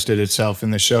manifested itself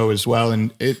in the show as well.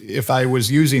 And if I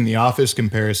was using the Office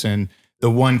comparison,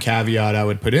 the one caveat I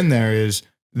would put in there is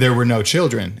there were no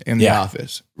children in the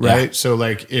office, right? Yeah. So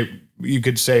like you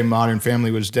could say Modern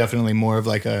Family was definitely more of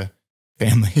like a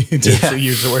family, just to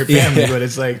use the word family, but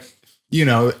it's like, you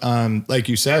know, like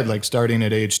you said, like starting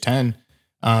at age 10,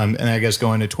 and I guess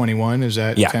going to 21, is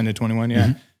that 10 to 21?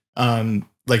 Yeah. Mm-hmm.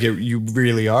 Like you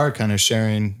really are kind of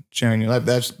sharing your life.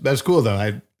 That's cool though.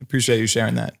 I appreciate you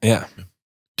sharing that. Yeah.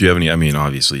 Do you have any, I mean,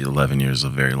 obviously 11 years is a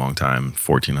very long time,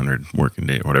 1,400 working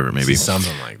day or whatever it may be.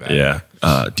 Something like that. Yeah.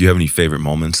 Do you have any favorite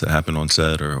moments that happened on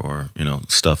set or, you know,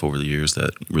 stuff over the years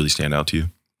that really stand out to you?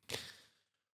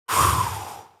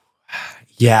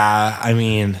 Yeah. I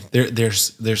mean,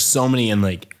 there's so many, and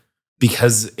like,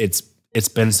 because it's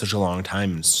been such a long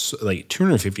time, and so, like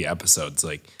 250 episodes,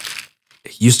 like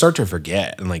you start to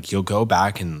forget, and like you'll go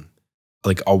back and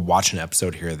like I'll watch an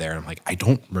episode here or there, and I'm like, I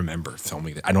don't remember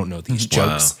filming it. I don't know these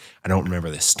jokes. I don't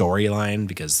remember the storyline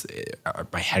because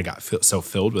my head got so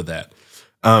filled with it.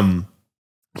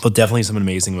 But definitely some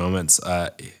amazing moments.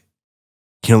 You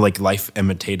know, like life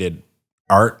imitated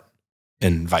art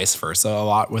and vice versa a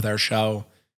lot with our show.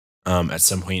 At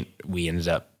some point, we ended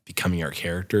up becoming our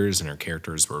characters, and our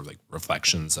characters were like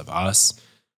reflections of us.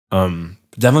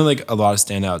 Definitely like a lot of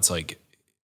standouts,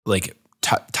 like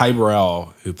Ty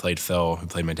Burrell, who played Phil, who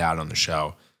played my dad on the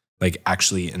show, like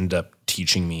actually ended up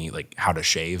teaching me like how to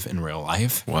shave in real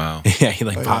life. Wow. Yeah, he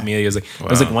like popped me. He was like, I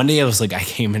was like, one day I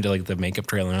came into like the makeup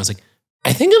trailer, and I was like,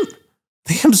 I think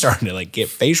I'm starting to like get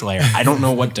facial hair. I don't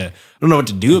know what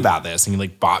to do about this. And he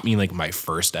like bought me like my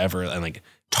first ever, and like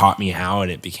taught me how,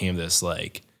 and it became this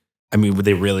like, I mean,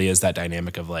 there really is that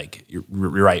dynamic of like, you're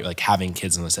right, like having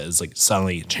kids on the set is like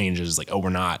suddenly changes, like, oh,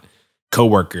 we're not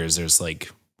coworkers. There's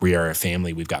like, we are a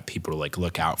family. We've got people to like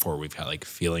look out for. We've got like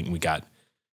feeling. We got,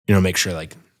 you know, make sure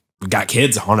like we got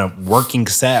kids on a working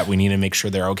set. We need to make sure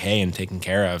they're okay and taken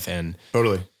care of. And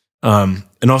totally.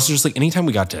 And also just like anytime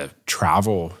we got to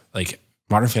travel, like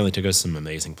Modern Family took us some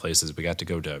amazing places. We got to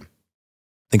go to, I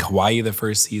think, Hawaii the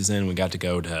first season. We got to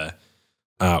go to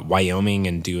Wyoming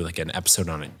and do like an episode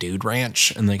on a dude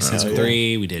ranch in like season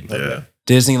 3. We did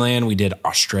Disneyland. We did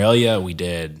Australia. We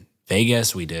did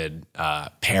Vegas. We did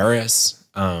Paris.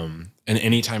 And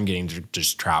anytime getting to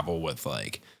just travel with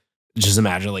like, just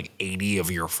imagine like 80 of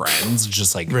your friends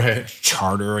just like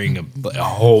chartering a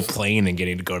whole plane and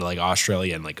getting to go to like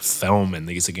Australia and like film in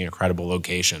these like incredible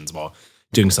locations while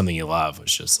doing something you love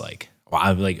was just like, wow.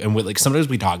 I'm like, and with like sometimes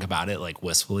we talk about it like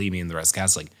wistfully, me and the rest of the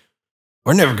cast, like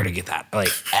we're never gonna get that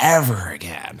like ever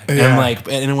again. Yeah. And like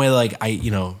in a way, like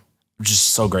I'm just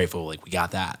so grateful like we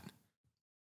got that.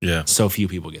 Yeah, so few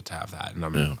people get to have that, and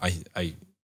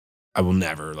I will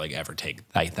never like ever take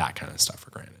like that kind of stuff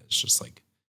for granted. It's just like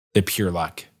the pure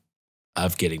luck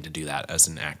of getting to do that as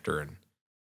an actor, and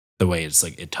the way it's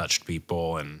like it touched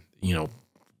people, and you know,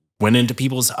 went into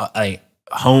people's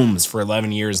homes for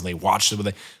 11 years and they watched it with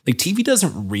it. Like TV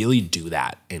doesn't really do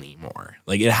that anymore.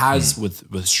 Like it has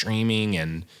with streaming,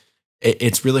 and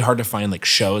it's really hard to find like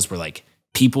shows where like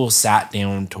people sat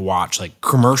down to watch like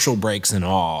commercial breaks and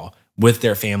all with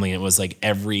their family. And it was like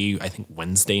every, I think,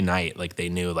 Wednesday night, like they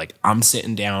knew like I'm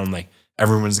sitting down, like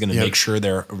everyone's going to make sure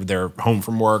they're home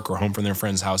from work or home from their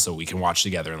friend's house so we can watch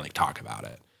together and like talk about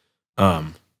it.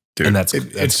 Dude, and that's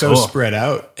it's cool. So spread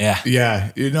out.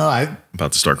 Yeah. You know, I'm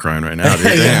about to start crying right now, dude.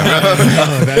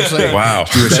 Damn. That's like, wow.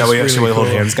 Shall we really hold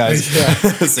hands, guys?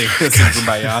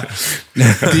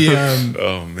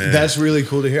 Oh man, that's really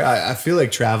cool to hear. I feel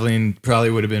like traveling probably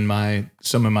would have been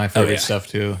some of my favorite stuff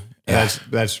too. Yeah.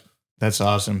 That's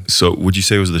awesome. So would you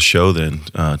say it was the show then,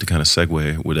 to kind of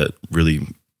segue, would that really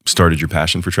started your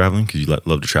passion for traveling? Because you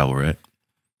love to travel, right?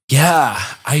 Yeah.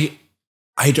 I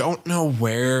don't know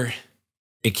where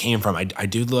it came from. I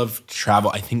do love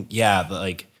travel. I think,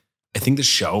 I think the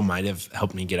show might have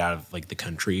helped me get out of like the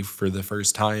country for the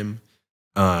first time.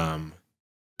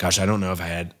 Gosh, I don't know if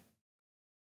I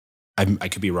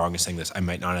could be wrong in saying this. I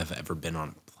might not have ever been on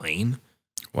a plane.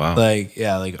 Wow. Like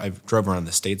I drove around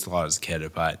the States a lot as a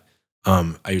kid, but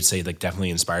I would say like definitely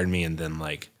inspired me. And then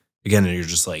like, again, you're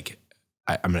just like,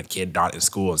 I'm a kid not in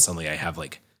school, and suddenly I have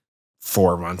like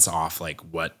 4 months off. Like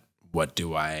what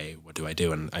do I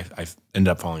do? And I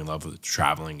ended up falling in love with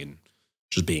traveling and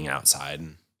just being outside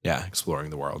and exploring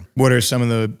the world. What are some of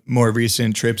the more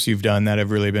recent trips you've done that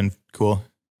have really been cool?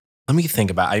 Let me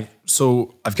think about it.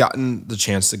 I've gotten the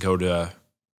chance to go to,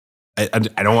 I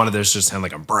don't want to just sound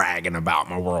like I'm bragging about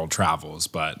my world travels,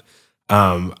 but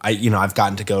I've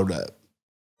gotten to go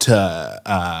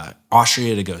to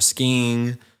Austria to go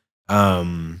skiing.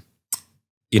 I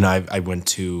went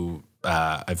to,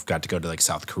 I've got to go to like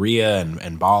South Korea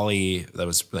and Bali. That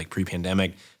was like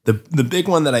pre-pandemic. The big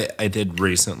one that I did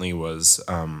recently was,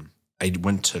 I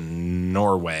went to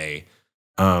Norway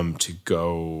to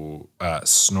go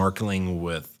snorkeling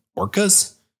with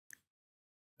orcas.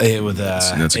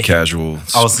 That's a casual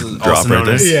also drop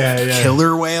right there.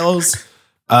 Killer whales.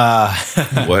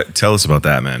 What? Tell us about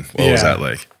that, man. What was that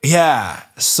like? Yeah.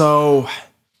 So,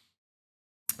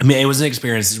 I mean, it was an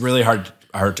experience. It's really hard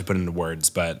to put into words,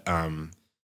 but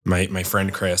my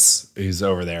friend Chris, who's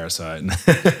over there, so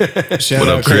what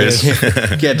up, Chris?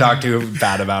 Can't talk too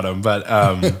bad about him, but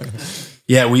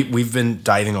yeah, we've been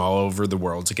diving all over the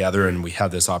world together, and we had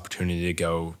this opportunity to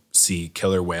go see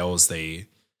killer whales. They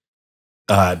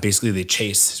basically they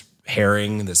chase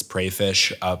herring, this prey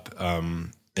fish, up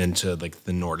into like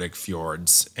the Nordic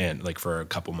fjords, and like for a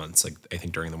couple months, like I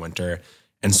think during the winter.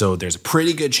 And so there's a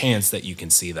pretty good chance that you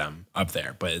can see them up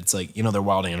there, but it's like, you know, they're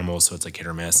wild animals, so it's like hit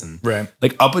or miss. And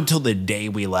like up until the day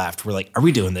we left, we're like, are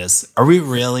we doing this? Are we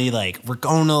really like, we're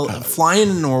going to flying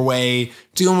to Norway,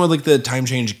 dealing with like the time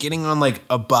change, getting on like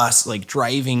a bus, like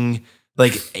driving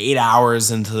like 8 hours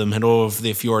into the middle of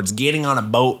the fjords, getting on a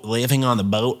boat, living on the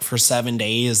boat for 7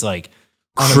 days, like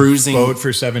cruising. On a boat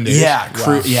for 7 days?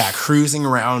 Yeah, cruising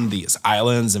around these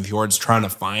islands and fjords trying to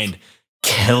find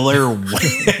killer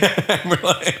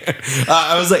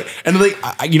I was like, and like,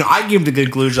 I came to the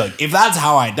conclusion, like, if that's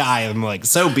how I die, I'm like,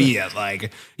 so be it.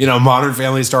 Like, Modern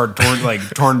Family started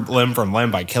torn limb from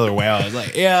limb by killer whale. I was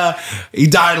like, yeah, he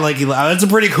died like he. That's a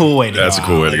pretty cool way to go. That's a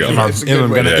cool way to go.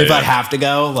 If I have to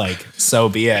go, like, so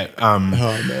be it. Oh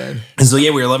man. And so yeah,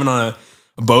 we were living on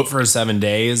a boat for 7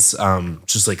 days,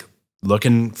 just like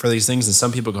looking for these things. And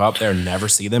some people go up there and never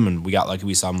see them, and we got lucky.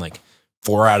 We saw them like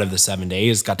 4 out of the 7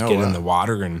 days, got to get in the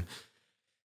water and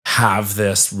have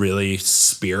this really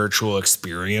spiritual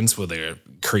experience with a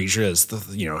creature that's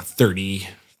 30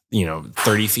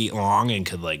 feet long and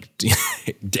could like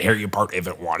tear you apart if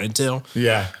it wanted to.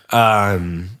 Yeah.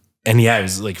 And yeah, it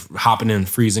was like hopping in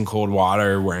freezing cold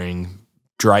water, wearing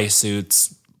dry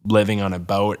suits, living on a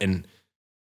boat, and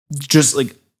just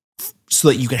like so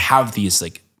that you could have these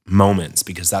like moments,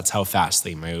 because that's how fast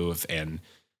they move. And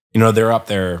they're up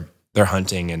there, they're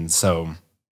hunting, and so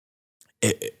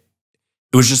it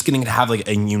was just getting to have like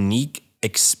a unique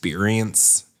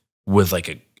experience with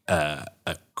like a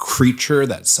creature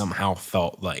that somehow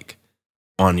felt like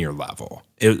on your level.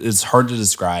 It's hard to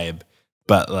describe,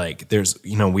 but like there's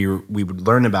we would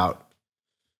learn about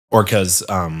orcas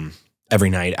every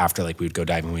night after like we would go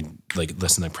diving. We'd like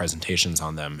listen to presentations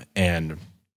on them, and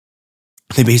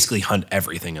they basically hunt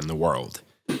everything in the world.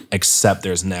 Except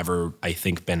there's never, I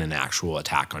think, been an actual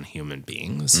attack on human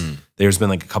beings. There's been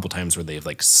like a couple times where they've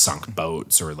like sunk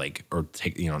boats or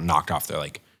knocked off their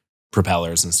like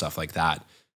propellers and stuff like that.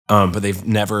 But they've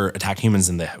never attacked humans.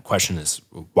 And the question is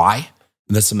why?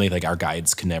 And that's something like our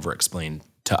guides can never explain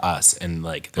to us. And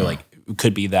like they're like, it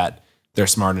could be that they're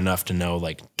smart enough to know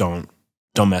like don't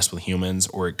mess with humans,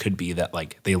 or it could be that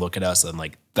like they look at us and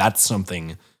like that's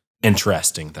something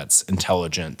interesting, that's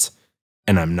intelligent.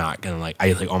 And I'm not gonna like,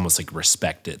 I like almost like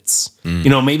respect its,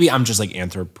 maybe I'm just like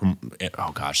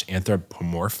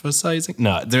anthropomorphizing.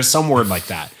 No, there's some word like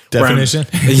that. Definition?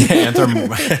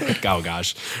 Oh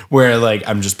gosh. Where like,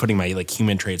 I'm just putting my like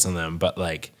human traits on them. But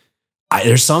like,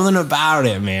 there's something about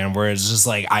it, man, where it's just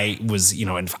like, I was,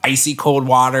 in icy cold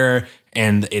water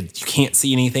and you can't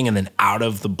see anything. And then out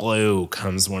of the blue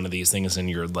comes one of these things and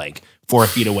you're like 4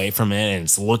 feet away from it, and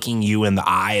it's looking you in the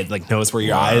eye. It like knows where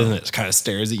your eye is, and it kind of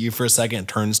stares at you for a second,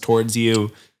 turns towards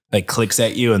you, like clicks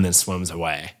at you, and then swims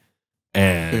away.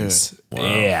 And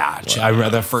I remember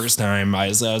the first time I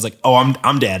was like, "Oh,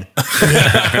 I'm dead."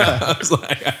 I was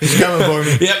like, "He's coming for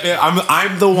me." Yep,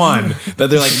 I'm the one that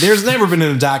they're like. There's never been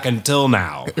an attack until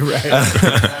now.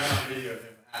 Right.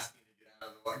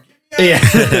 Yeah,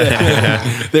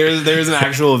 there's an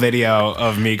actual video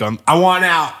of me going, I want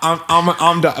out,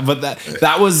 I'm done. But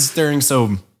that was during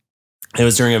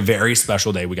a very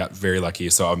special day. We got very lucky.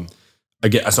 So I'm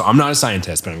not a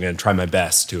scientist, but I'm going to try my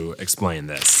best to explain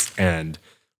this. And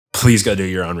please go do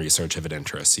your own research if it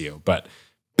interests you. But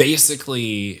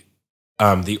basically,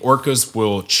 the orcas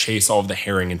will chase all of the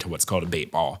herring into what's called a bait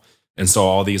ball. And so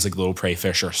all these like little prey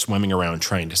fish are swimming around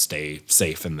trying to stay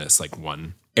safe in this like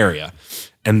one area.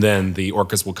 And then the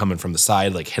orcas will come in from the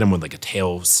side, like hit them with like a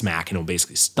tail smack, and it'll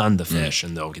basically stun the fish,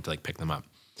 and they'll get to like pick them up.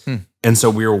 And so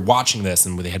we were watching this,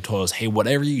 and they had told us, hey,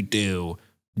 whatever you do,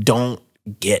 don't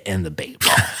get in the bait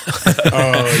ball.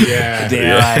 Oh yeah.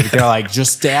 They're like,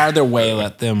 just stay out of their way,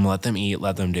 let them eat,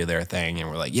 let them do their thing. And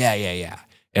we're like, yeah.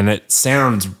 And it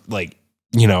sounds like,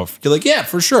 you're like, yeah,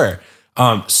 for sure.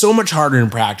 So much harder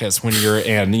in practice when you're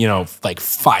in, like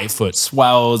 5 foot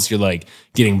swells. You're like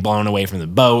getting blown away from the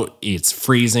boat. It's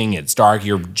freezing. It's dark.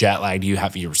 You're jet lagged.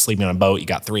 You're sleeping on a boat. You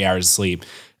got 3 hours of sleep.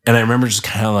 And I remember just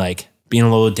kind of like being a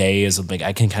little dazed. Like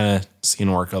I can kind of see an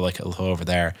orca like a little over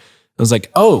there. I was like,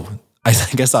 oh, I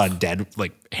think I saw a dead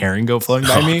like herring go floating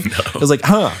by me. No. I was like,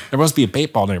 huh, there must be a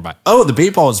bait ball nearby. Oh, the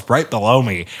bait ball is right below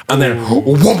me. And then I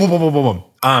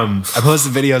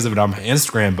posted videos of it on my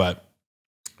Instagram, but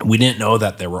we didn't know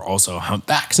that there were also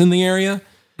humpbacks in the area.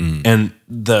 And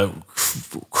the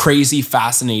crazy,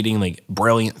 fascinating, like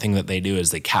brilliant thing that they do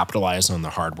is they capitalize on the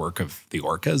hard work of the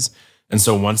orcas. And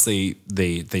so once they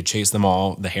chase them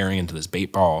all, the herring into this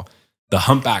bait ball, the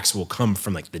humpbacks will come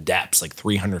from like the depths, like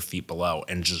 300 feet below,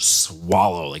 and just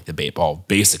swallow like the bait ball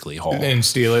basically whole. And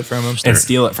steal it from them. And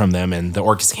steal it from them. And the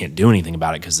orcas can't do anything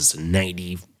about it because it's a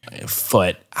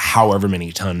 90-foot, however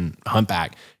many ton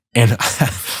humpback. And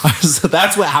so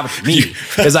that's what happened to me.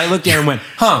 Because I looked there and went,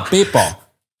 huh, bait ball.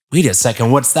 Wait a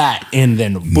second, what's that? And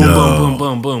then boom, boom, boom,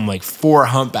 boom, boom, like 4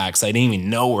 humpbacks I didn't even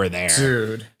know were there.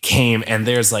 Dude. Came, and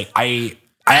there's like, I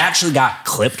actually got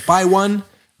clipped by one,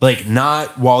 like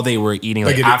not while they were eating,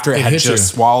 like after it had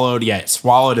just swallowed. Yeah, it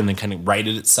swallowed and then kind of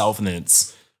righted itself, and then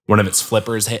one of its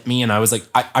flippers hit me, and I was like,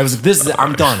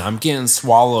 I'm done. I'm getting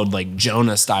swallowed like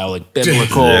Jonah style, like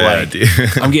biblical.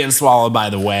 I'm getting swallowed by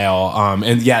the whale.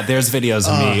 And yeah, there's videos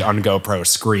of me on GoPro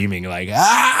screaming like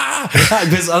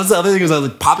because the other thing was I was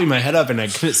like popping my head up and I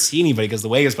couldn't see anybody because the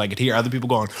waves, but I could hear other people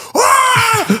going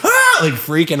like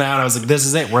freaking out. I was like, this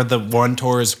is it. We're the one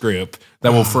tourist group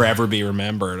that will forever be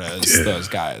remembered as those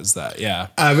guys. I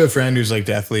have a friend who's like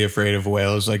deathly afraid of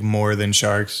whales, like more than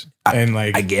sharks. And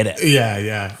like, I get it.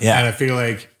 Yeah. And I feel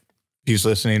like he's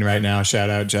listening right now. Shout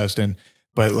out Justin.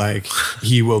 But like,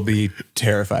 he will be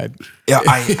terrified. Yeah,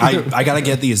 I gotta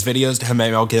get these videos to him.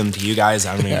 Maybe I'll get them to you guys.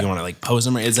 I don't know if you want to like post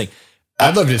them. It's like,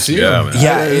 I'd love to see them. Man.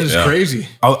 Yeah, it's crazy.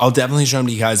 I'll definitely show them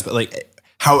to you guys. But like,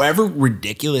 however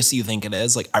ridiculous you think it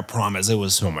is, like I promise it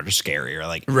was so much scarier.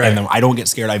 Like, and I don't get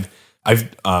scared. I'm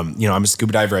a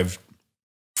scuba diver.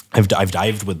 I've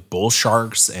dived with bull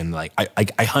sharks, and like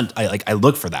I hunt. I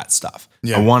look for that stuff.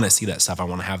 Yeah. I want to see that stuff. I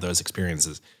want to have those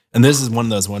experiences. And this is one of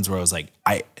those ones where I was like,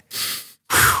 I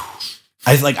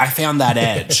found that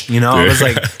edge. You know, I was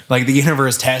like the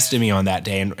universe tested me on that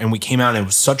day, and we came out, and it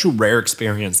was such a rare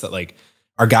experience that like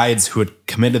our guides who had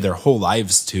committed their whole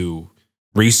lives to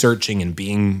researching and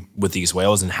being with these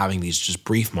whales and having these just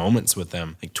brief moments with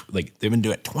them, like they've been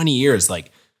doing it 20 years, like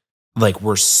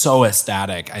we're so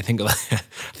ecstatic. I think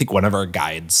one of our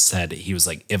guides said, he was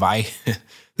like, if I,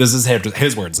 this is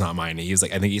his words, not mine. He was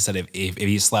like, I think he said if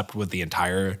he slept with the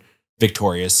entire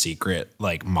Victoria's Secret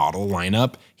like model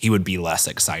lineup, he would be less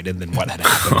excited than what had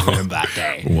happened to him that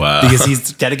day. Wow. Because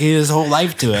he's dedicated his whole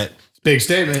life to it. Big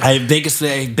statement. Big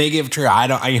if true.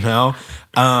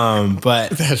 But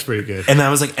that's pretty good. And I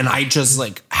was like, and I just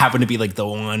like happened to be like the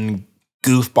one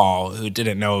goofball who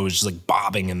didn't know it was just like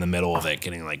bobbing in the middle of it,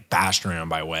 getting like bashed around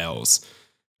by whales.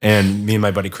 And me and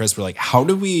my buddy Chris were like, how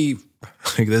do we,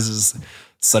 like, this is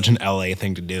such an LA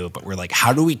thing to do, but we're like,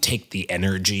 how do we take the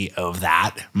energy of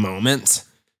that moment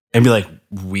and be like,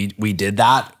 we did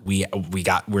that.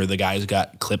 We're the guys who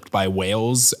got clipped by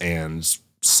whales and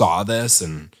saw this,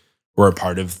 and we're a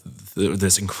part of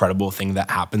this incredible thing that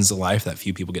happens in life that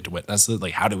few people get to witness it.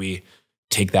 Like, how do we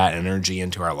take that energy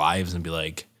into our lives and be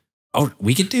like, oh,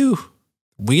 we could do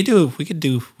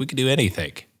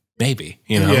anything, maybe,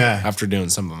 you know, after doing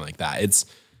something like that.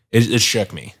 It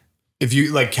shook me. If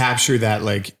you like capture that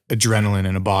like adrenaline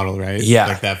in a bottle, right? Yeah.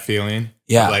 Like that feeling.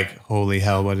 Yeah. Like, holy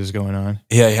hell, what is going on?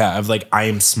 Yeah. Of like, I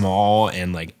am small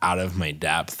and like out of my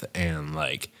depth, and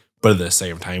like, but at the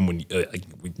same time, when like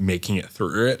making it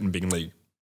through it and being like,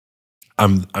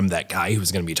 I'm that guy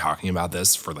who's going to be talking about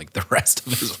this for like the rest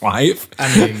of his life.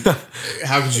 I mean,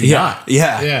 how could you not?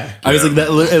 Yeah. I was like, that.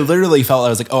 It literally felt. I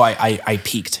was like, oh, I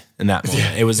peaked in that moment.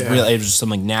 Yeah. It was really. It was just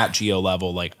some like Nat Geo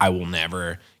level. Like, I will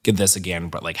never get this again.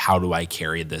 But like, how do I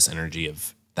carry this energy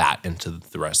of that into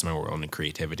the rest of my world and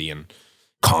creativity and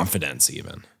confidence,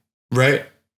 even? Right.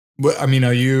 Well, I mean,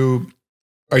 Are you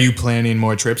planning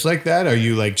more trips like that? Are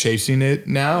you like chasing it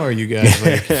now? Are you guys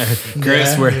like,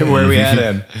 Chris, where are we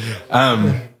headed?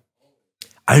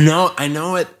 I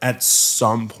know at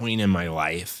some point in my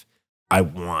life, I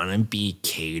want to be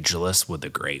cageless with a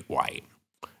great white.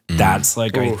 That's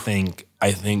like, I think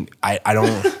I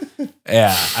don't,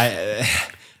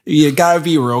 you gotta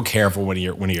be real careful when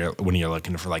you're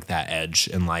looking for like that edge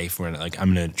in life, when like,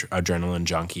 I'm an adrenaline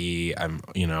junkie. I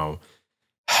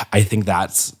think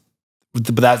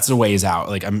but that's a ways out.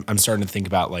 Like, I'm starting to think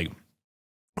about like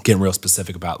getting real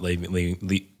specific about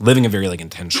living a very like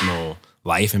intentional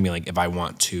life, and be like, if I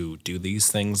want to do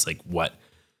these things, like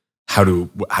how do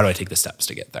I take the steps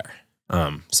to get there?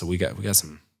 So we got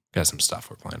some got some stuff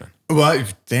we're planning. Well,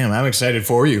 damn, I'm excited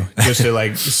for you just to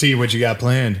like see what you got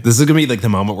planned. This is gonna be like the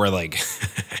moment where like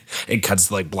it cuts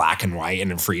to like black and white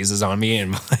and it freezes on me,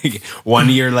 and like 1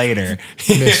 year later,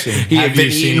 he had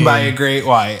been eaten by a great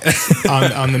white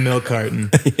on the milk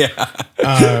carton. Yeah.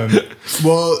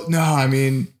 Well, no, I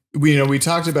mean, we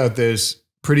talked about this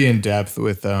pretty in depth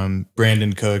with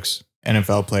Brandon Cooks,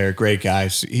 NFL player, great guy.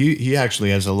 So he actually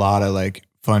has a lot of like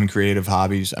fun, creative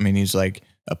hobbies. I mean, he's like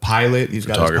a pilot. He's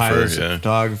got his pilots, a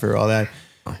photographer, all that.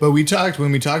 But when we talked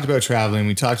about traveling,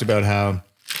 we talked about how,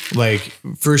 like,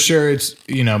 for sure, it's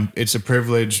a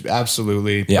privilege,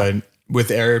 absolutely. Yeah. But with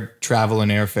air travel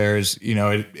and airfares,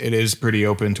 it is pretty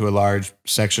open to a large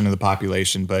section of the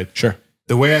population. But sure,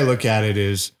 the way I look at it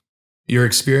is, you're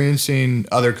experiencing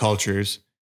other cultures,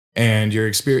 and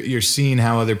you're seeing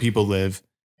how other people live,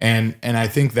 and I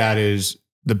think that is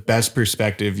the best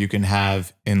perspective you can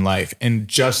have in life. And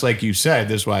just like you said,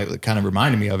 this is why it kind of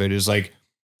reminded me of it, is like,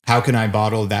 how can I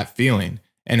bottle that feeling?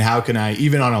 And how can I,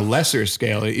 even on a lesser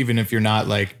scale, even if you're not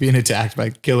like being attacked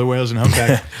by killer whales and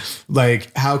humpback,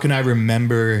 like, how can I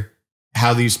remember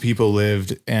how these people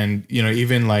lived? And,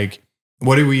 even like,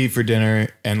 what do we eat for dinner?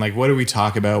 And like, what do we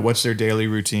talk about? What's their daily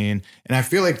routine? And I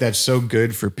feel like that's so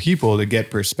good for people to get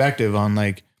perspective on,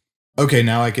 like, okay,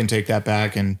 now I can take that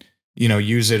back and,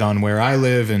 use it on where I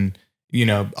live. And,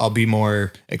 I'll be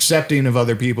more accepting of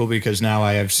other people because now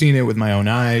I have seen it with my own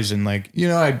eyes. And like,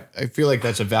 I feel like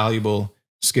that's a valuable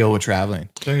skill with traveling.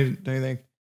 Don't you think?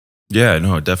 Yeah,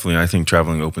 no, definitely. I think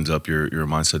traveling opens up your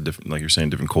mindset, different, like you're saying,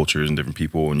 different cultures and different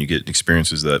people, and you get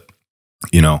experiences that,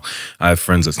 I have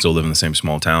friends that still live in the same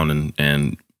small town,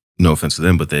 and no offense to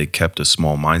them, but they kept a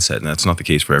small mindset, and that's not the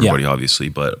case for everybody, obviously.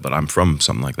 But I'm from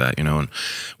something like that, And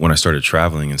when I started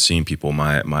traveling and seeing people,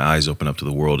 my eyes open up to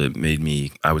the world. It made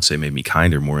me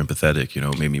kinder, more empathetic.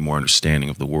 It made me more understanding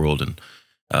of the world, and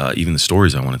even the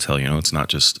stories I want to tell. It's not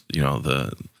just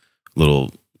the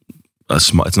little.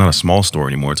 It's not a small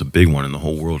story anymore. It's a big one in the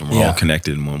whole world, and we're all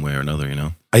connected in one way or another.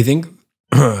 I think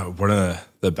one of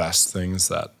the best things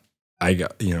that I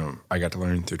got to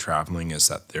learn through traveling is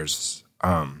that there's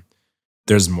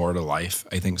more to life,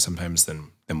 I think, sometimes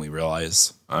than we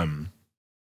realize.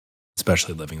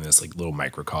 Especially living in this like little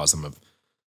microcosm of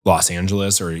Los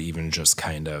Angeles, or even just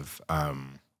kind of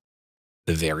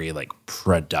the very like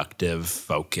productive,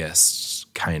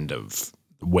 focused kind of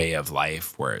way of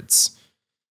life where it's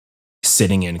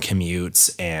sitting in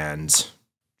commutes and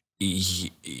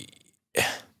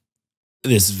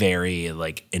this very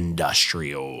like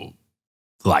industrial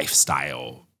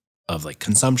lifestyle of like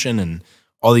consumption and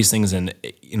all these things. And,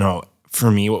 for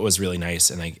me, what was really nice,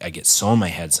 and I get so in my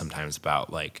head sometimes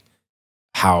about like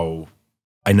how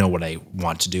I know what I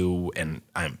want to do and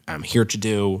I'm here to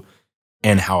do,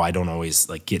 and how I don't always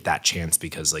like get that chance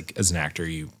because like as an actor,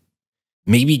 you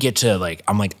maybe get to like,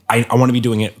 I'm like, I want to be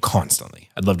doing it constantly.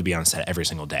 I'd love to be on set every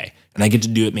single day, and I get to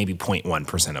do it maybe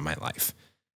 0.1% of my life.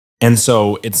 And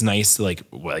so it's nice to like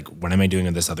when am I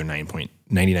doing this other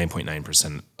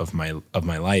 99.9% of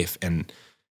my life? And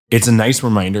it's a nice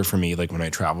reminder for me, like when I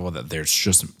travel, that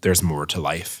there's more to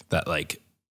life, that like,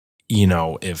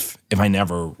 if I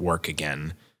never work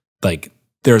again, like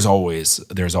there's always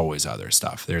other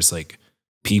stuff. There's like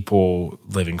people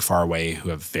living far away who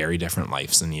have very different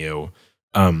lives than you,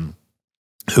 who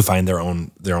find their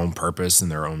own purpose and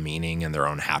their own meaning and their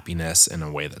own happiness in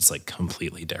a way that's like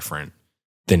completely different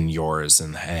than yours,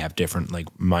 and they have different like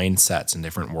mindsets and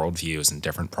different worldviews and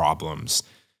different problems,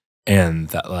 and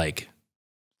that like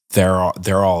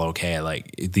they're all okay.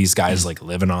 Like these guys like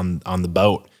living on the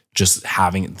boat, just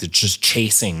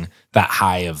chasing that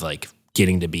high of like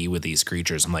getting to be with these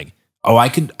creatures. I'm like, oh, I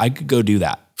could go do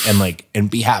that and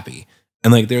be happy.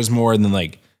 And like there's more than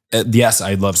like, yes,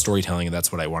 I love storytelling and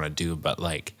that's what I want to do, but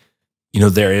like,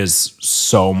 there is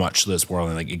so much to this world,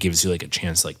 and like it gives you like a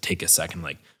chance to like take a second,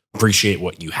 like appreciate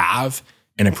what you have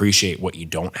and appreciate what you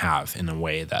don't have in a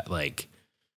way that like,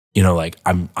 like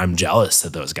I'm jealous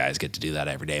that those guys get to do that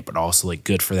every day, but also like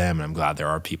good for them. And I'm glad there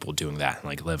are people doing that and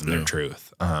like living their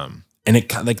truth. And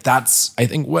it like, that's, I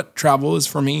think what travel is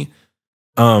for me.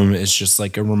 It's just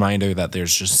like a reminder that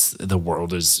there's just, the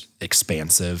world is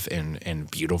expansive and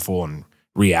beautiful, and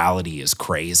reality is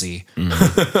crazy.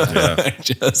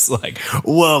 Just like,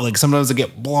 whoa, like sometimes I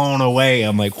get blown away.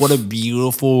 I'm like, what a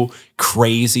beautiful,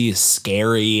 crazy,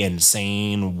 scary,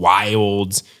 insane,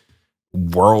 wild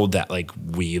world that like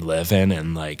we live in.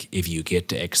 And like if you get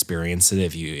to experience it,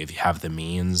 if you have the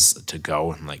means to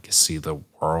go and like see the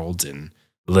world and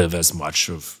live as much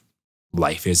of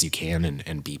life as you can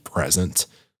and be present,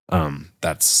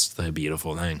 that's the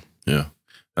beautiful thing. Yeah.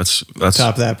 That's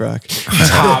top that, Brock.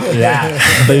 Top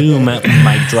that. Boom,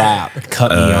 mic drop.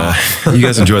 Cut me off. You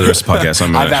guys enjoy the rest of the podcast.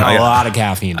 I've had a lot of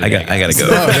caffeine today. I gotta go.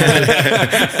 No,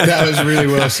 that was really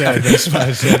well said. That's why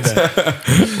I said that.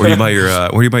 Where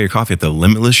do you buy your coffee? At the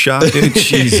Limitless shop, dude?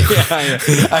 Jeez.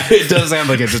 Yeah. It does sound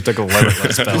like it just took a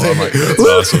Limitless spell. I'm like, that's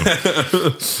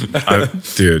awesome.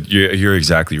 Dude, you're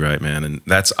exactly right, man. And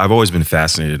I've always been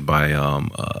fascinated by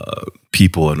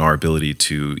people and our ability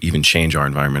to even change our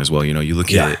environment as well. You know, you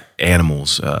look at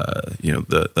animals, you know,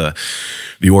 the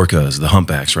orcas, the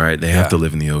humpbacks, right? They have to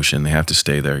live in the ocean. They have to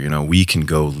stay there. You know, we can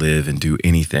go live and do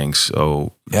anything.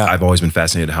 So I've always been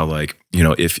fascinated how, like, you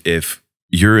know, if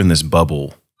you're in this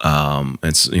bubble,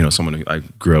 it's, you know, someone I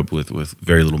grew up with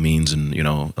very little means and, you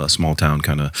know, a small town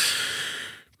kind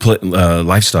of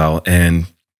lifestyle. And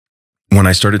when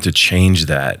I started to change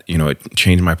that, you know, it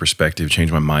changed my perspective,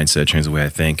 changed my mindset, changed the way I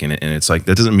think. And it's like,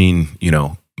 that doesn't mean, you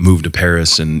know, move to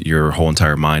Paris and your whole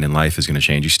entire mind and life is going to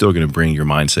change. You're still going to bring your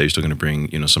mindset. You're still going to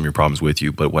bring, you know, some of your problems with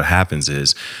you. But what happens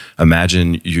is,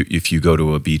 imagine if you go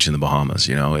to a beach in the Bahamas,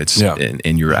 you know,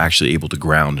 and you're actually able to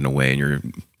ground in a way, and you're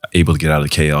able to get out of the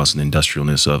chaos and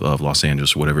industrialness of Los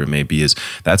Angeles or whatever it may be.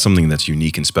 That's something that's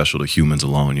unique and special to humans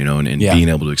alone, you know, and being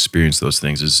able to experience those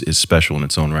things is special in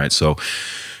its own right. So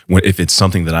if it's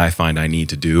something that I find I need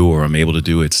to do or I'm able to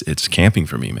do, it's camping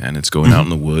for me, man. It's going out in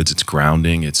the woods, it's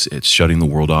grounding, it's shutting the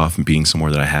world off and being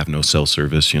somewhere that I have no cell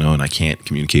service, you know, and I can't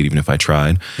communicate even if I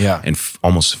tried. Yeah. And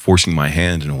almost forcing my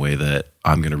hand in a way that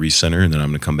I'm going to recenter and then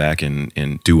I'm going to come back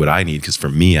and do what I need. Because for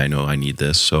me, I know I need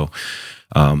this. So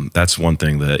that's one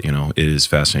thing that, you know, it is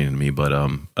fascinating to me. But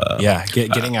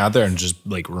getting out there and just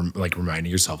like reminding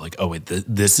yourself, like, oh wait,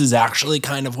 this is actually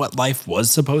kind of what life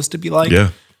was supposed to be like.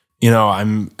 Yeah. You know,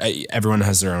 everyone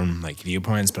has their own like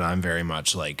viewpoints, but I'm very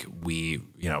much like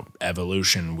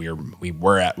evolution. We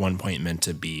were at one point meant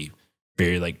to be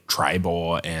very like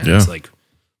tribal and like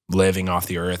living off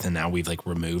the earth, and now we've like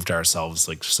removed ourselves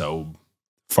like so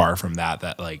far from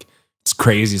that like it's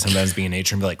crazy sometimes being in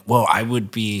nature and be like, whoa,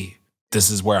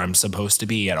 this is where I'm supposed to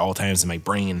be at all times, and my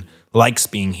brain likes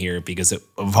being here because it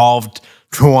evolved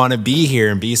to want to be here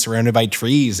and be surrounded by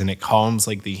trees, and it calms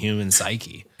like the human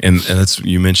psyche. And that's,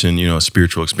 you mentioned, you know, a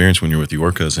spiritual experience when you're with the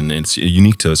orcas, and it's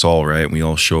unique to us all, right? We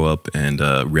all show up and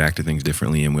react to things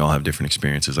differently, and we all have different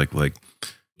experiences. Like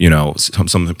you know,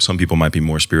 some people might be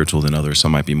more spiritual than others,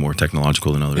 some might be more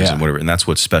technological than others, and whatever. And that's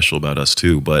what's special about us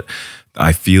too. But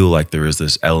I feel like there is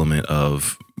this element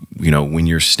of, you know, when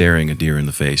you're staring a deer in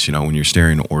the face, you know, when you're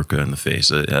staring an orca in the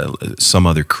face, some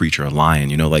other creature, a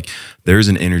lion, you know, like there's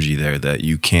an energy there that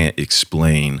you can't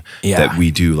explain that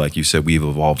we do. Like you said, we've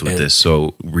evolved with this.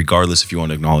 So regardless if you want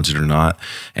to acknowledge it or not,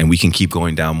 and we can keep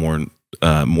going down more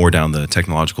down the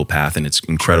technological path, and it's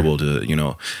incredible to, you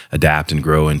know, adapt and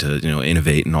grow and to, you know,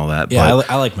 innovate and all that. Yeah, but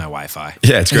I like my Wi-Fi.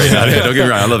 Yeah, it's great. Don't get me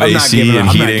wrong. I love AC and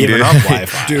heating, dude. Up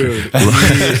Wi-Fi, dude.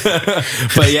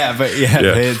 but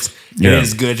it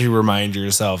is good to remind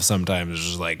yourself sometimes. It's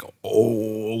just like,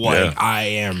 I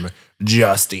am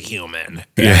just a human.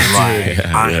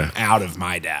 I'm out of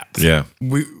my depth. Yeah.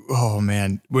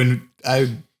 When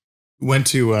I went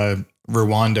to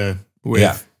Rwanda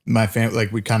with my family,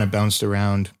 like we kind of bounced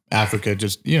around Africa,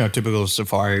 just, you know, typical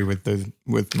safari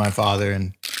with my father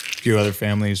and a few other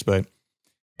families. But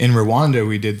in Rwanda,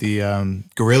 we did the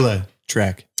gorilla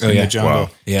trek in the jungle. Wow.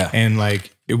 Yeah. And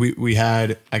like we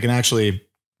had, I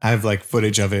have like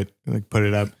footage of it, like put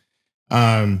it up.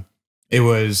 It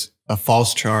was a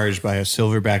false charge by a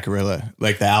silverback gorilla,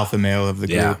 like the alpha male of the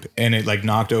group. And it like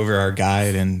knocked over our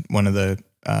guide and one of the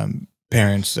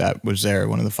parents that was there,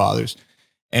 one of the fathers.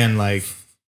 And like,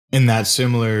 in that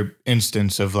similar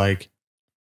instance of like,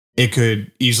 it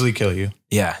could easily kill you.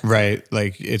 Yeah. Right.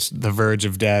 Like it's the verge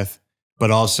of death,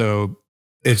 but also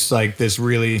it's like this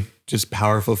really just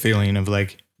powerful feeling of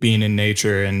like being in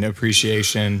nature and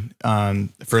appreciation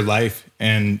for life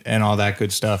and all that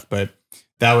good stuff. But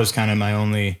that was kind of my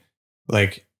only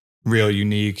like real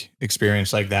unique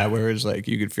experience like that, where it's like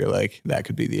you could feel like that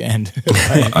could be the end.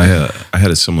 I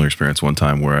had a similar experience one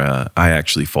time where I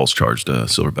actually false charged a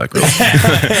silverback gorilla.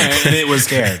 And it was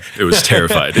scared. It was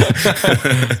terrified. You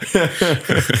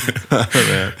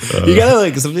gotta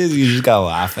like, sometimes you just gotta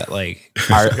laugh at like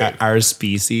our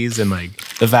species and like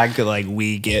the fact that like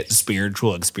we get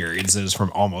spiritual experiences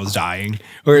from almost dying.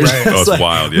 Where it's it's like,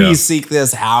 wild. We seek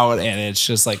this out, and it's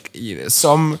just like, you know,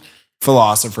 some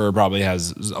philosopher probably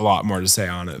has a lot more to say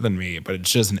on it than me, but it's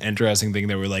just an interesting thing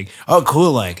that we're like, oh,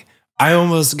 cool, like I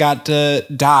almost got to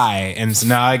die, and so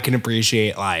now I can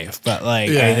appreciate life. But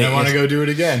like, I want to go do it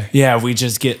again. Yeah, we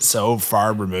just get so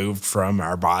far removed from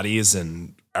our bodies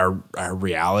and our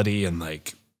reality, and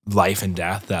like life and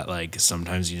death that like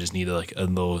sometimes you just need like a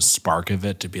little spark of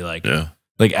it to be like,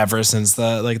 like ever since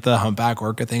the humpback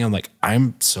orca thing, I'm like,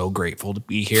 I'm so grateful to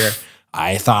be here.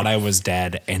 I thought I was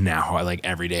dead, and now I like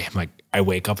every day I'm like, I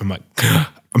wake up, I'm like,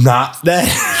 I'm not dead.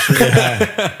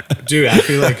 Dude, I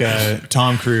feel like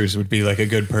Tom Cruise would be like a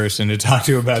good person to talk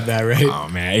to about that, right? Oh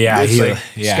man, yeah, it's like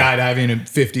skydiving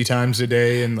 50 times a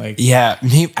day and like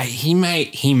he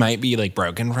might be like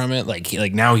broken from it. Like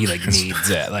now he like needs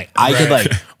it. Like I could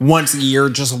like once a year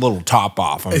just a little top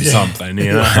off on something,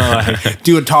 you know, like,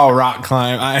 do a tall rock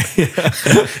climb.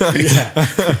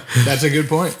 That's a good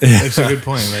point. That's a good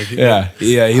point. Like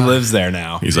he lives there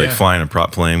now. He's like flying a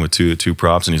prop plane with two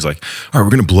props, and he's like, all right,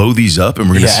 we're gonna blow these up, and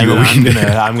we're gonna see what we can do.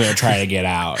 I'm gonna try to get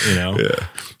out, you know. Yeah,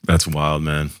 that's wild,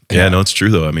 man. Yeah, no, it's true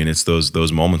though. I mean, it's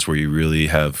those moments where you really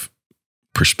have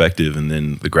perspective, and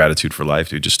then the gratitude for life,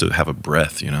 dude. Just to have a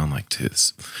breath, you know. I'm like, dude,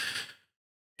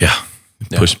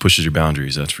 pushes your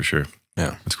boundaries. That's for sure.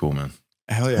 Yeah, that's cool, man.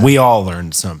 Hell yeah. We all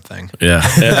learned something. Yeah.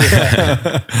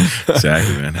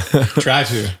 Exactly, man. Try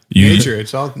to. Nature.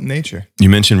 It's all nature. You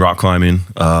mentioned rock climbing.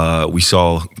 We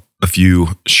saw a few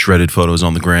shredded photos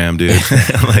on the gram, dude.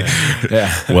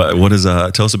 What is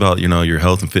tell us about, you know, your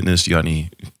health and fitness. You got any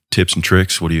tips and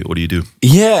tricks? What do you do?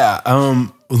 Yeah.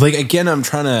 Like again, I'm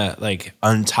trying to like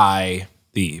untie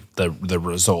the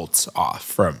results off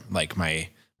from like my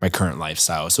current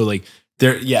lifestyle. So like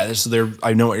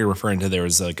I know what you're referring to. There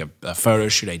was like a photo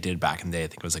shoot I did back in the day. I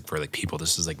think it was like for like people.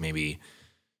 This was like maybe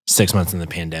 6 months in the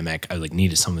pandemic. I like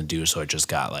needed something to do, so I just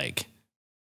got like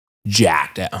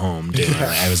jacked at home. Dude,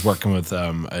 I was working with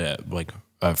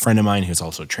a friend of mine who's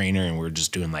also a trainer, and we were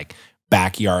just doing like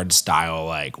backyard style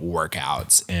like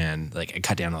workouts, and like I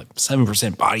cut down to like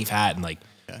 7% body fat, and like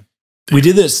we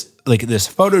did this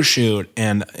photo shoot,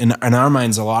 and in our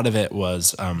minds, a lot of it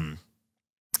was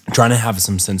trying to have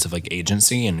some sense of like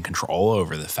agency and control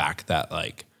over the fact that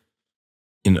like,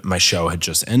 you know, my show had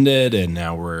just ended and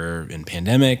now we're in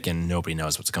pandemic and nobody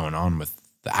knows what's going on with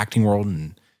the acting world.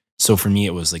 And so for me,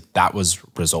 it was like, that was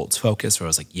results focused, where I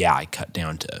was like, I cut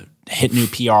down to hit new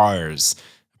PRs,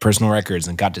 personal records,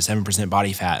 and got to 7%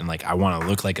 body fat. And like, I want to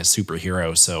look like a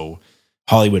superhero. So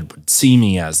Hollywood would see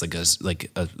me as like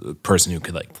a person who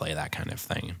could like play that kind of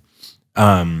thing.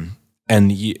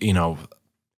 And you know,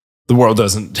 the world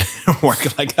doesn't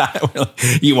work like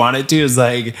that. You want it to, is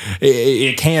like,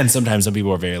 it can sometimes. Some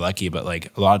people are very lucky, but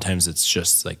like a lot of times it's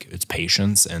just like, it's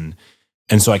patience. And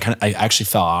so I actually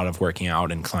fell out of working out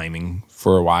and climbing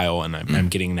for a while. And I'm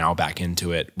getting now back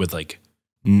into it with like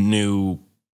new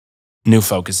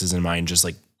focuses in mind, just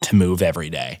like to move every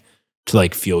day, to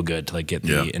like feel good, to like get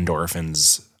the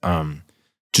endorphins,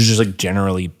 to just like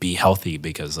generally be healthy,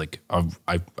 because like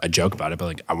I joke about it, but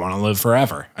like I want to live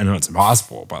forever. I know it's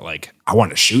impossible, but like I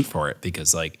want to shoot for it,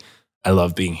 because like I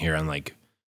love being here, and like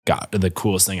God, the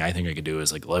coolest thing I think I could do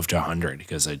is like live to 100,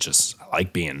 because I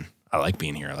like being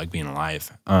here. I like being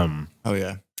alive. Oh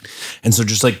yeah. And so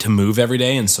just like to move every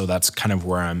day. And so that's kind of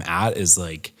where I'm at, is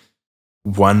like,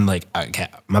 one, like, okay,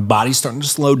 my body's starting to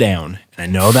slow down, and I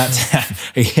know that's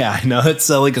I know it's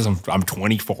silly because I'm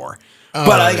 24. But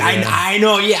like I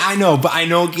know, but I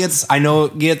know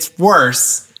it gets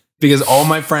worse, because all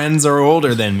my friends are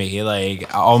older than me.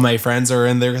 Like all my friends are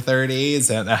in their 30s,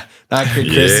 and that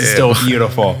Chris is still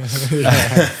beautiful.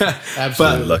 Absolutely.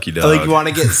 But lucky dog. Like you want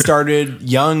to get started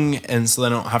young, and so I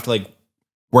don't have to like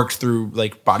work through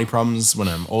like body problems when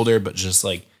I'm older, but just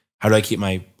like, how do I keep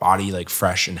my body like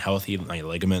fresh and healthy, my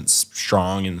ligaments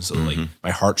strong, and so like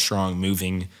my heart strong,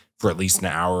 moving for at least an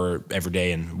hour every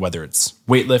day. And whether it's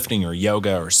weightlifting or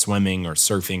yoga or swimming or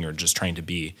surfing or just trying to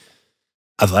be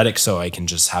athletic, so I can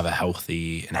just have a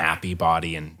healthy and happy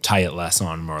body, and tie it less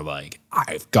on more like,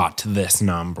 I've got to this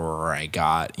number, or I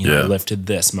got, lifted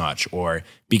this much, or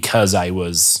because I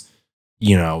was,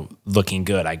 looking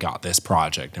good, I got this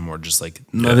project. And we're just like,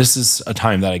 no, this is a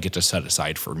time that I get to set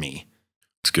aside for me.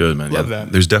 It's good, man. Love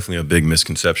that. There's definitely a big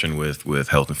misconception with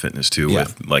health and fitness too. Yeah.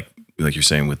 With like you're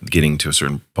saying, with getting to a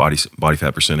certain body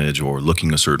fat percentage or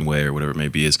looking a certain way or whatever it may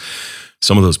be, is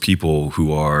some of those people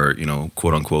who are,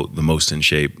 quote unquote, the most in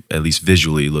shape, at least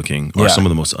visually looking, are some of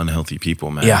the most unhealthy people,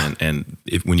 man. Yeah. And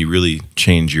when you really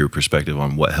change your perspective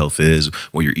on what health is,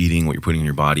 what you're eating, what you're putting in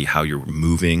your body, how you're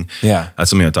moving. Yeah. That's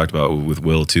something I talked about with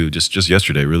Will too, just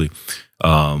yesterday, really.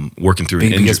 Working through an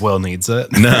injury. Because Will needs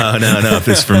it. No,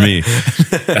 it's for me.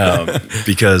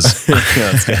 Because,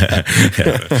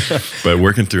 but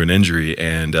working through an injury,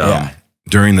 and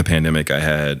during the pandemic, I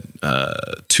had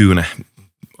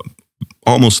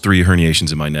almost 3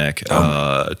 herniations in my neck,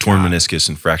 torn meniscus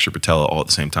and fractured patella all at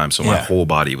the same time. So my whole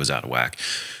body was out of whack,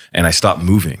 and I stopped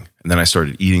moving. And then I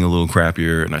started eating a little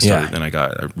crappier, and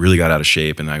I really got out of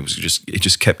shape, and it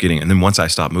just kept getting. And then once I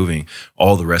stopped moving,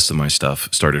 all the rest of my stuff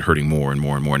started hurting more and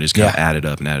more and more, and it just kind of added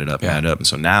up and added up and added up. And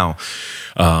so now,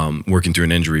 working through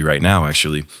an injury right now,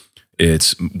 actually,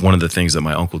 it's one of the things that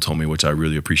my uncle told me, which I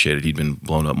really appreciated. He'd been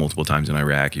blown up multiple times in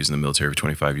Iraq. He was in the military for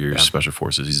 25 years, special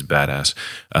forces. He's a badass.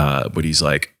 But he's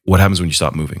like, what happens when you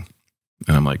stop moving?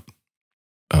 And I'm like,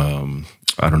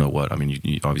 I don't know what. I mean,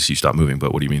 you obviously you stop moving,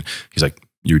 but what do you mean? He's like,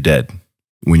 you're dead.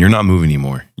 When you're not moving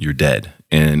anymore, you're dead.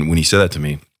 And when he said that to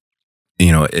me,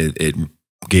 you know, it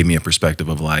gave me a perspective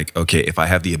of like, okay, if I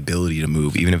have the ability to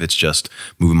move, even if it's just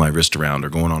moving my wrist around or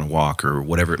going on a walk or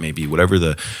whatever it may be, whatever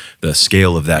the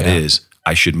scale of that is,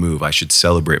 I should move. I should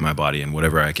celebrate my body and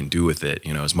whatever I can do with it,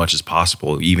 you know, as much as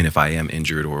possible, even if I am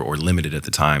injured or limited at the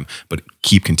time, but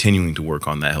keep continuing to work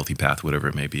on that healthy path, whatever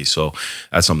it may be. So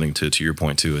that's something to your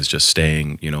point too, is just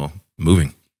staying, you know,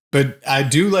 moving. But I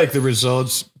do like the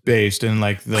results based and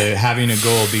like the having a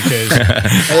goal because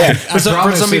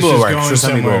for some people it works. For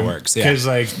some people it works. Yeah. Because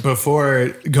like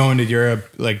before going to Europe,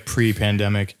 like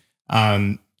pre-pandemic,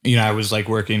 you know, I was like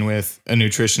working with a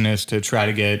nutritionist to try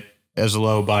to get as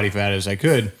low body fat as I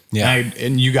could. Yeah.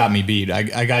 And you got me beat.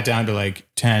 I got down to like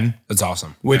 10. That's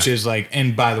awesome. Which is like,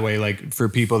 and by the way, like for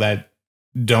people that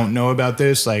don't know about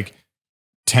this, like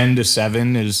 10 to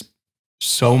 7 is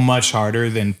so much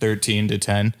harder than 13 to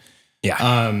 10.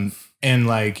 Yeah. And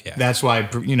like, that's why,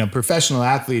 you know, professional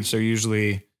athletes are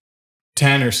usually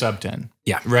 10 or sub 10.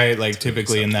 Yeah. Right. Like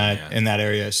typically in that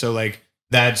area. So like,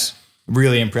 that's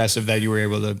really impressive that you were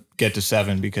able to get to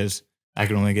 7 because I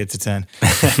could only get to 10,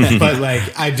 but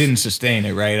like I didn't sustain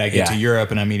it. Right. I get to Europe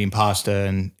and I'm eating pasta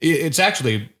and it's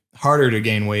actually harder to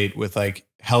gain weight with like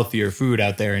healthier food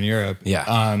out there in Europe.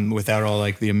 Yeah. Without all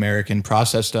like the American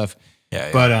processed stuff.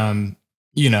 Yeah. But,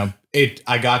 you know,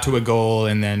 I got to a goal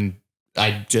and then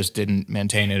I just didn't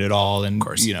maintain it at all. And,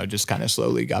 you know, just kind of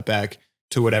slowly got back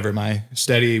to whatever my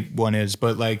steady one is.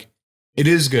 But like, it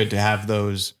is good to have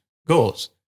those goals.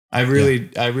 I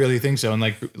really think so. And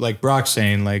like Brock's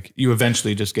saying, like you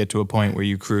eventually just get to a point where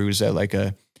you cruise at like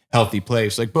a healthy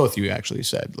place. Like both you actually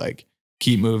said, like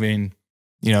keep moving,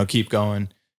 you know, keep going.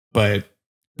 But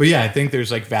yeah, I think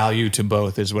there's like value to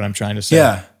both is what I'm trying to say.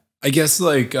 Yeah. I guess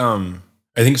like, I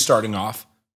think starting off,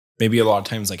 maybe a lot of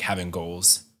times like having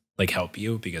goals like help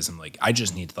you because I'm like, I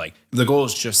just need to like, the goal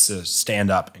is just to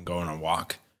stand up and go on a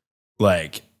walk.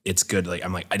 Like it's good. Like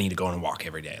I'm like, I need to go on a walk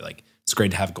every day. Like it's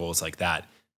great to have goals like that.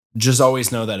 Just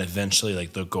always know that eventually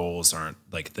like the goals aren't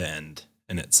like the end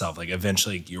in itself. Like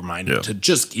eventually your mind to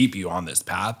just keep you on this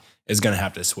path is going to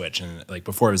have to switch. And like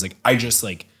before it was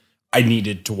like, I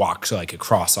needed to walk so I could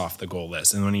cross off the goal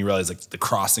list. And when you realize like the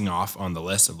crossing off on the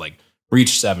list of like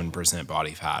reach 7%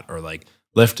 body fat or like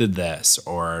lifted this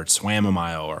or swam a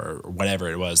mile or whatever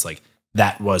it was, like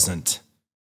that wasn't,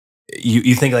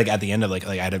 you think like at the end of like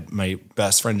I had my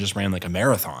best friend just ran like a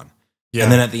marathon. Yeah.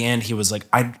 And then at the end he was like,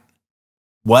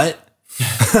 what?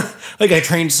 Like I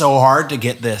trained so hard to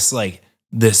get this, like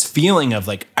this feeling of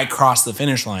like, I crossed the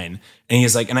finish line and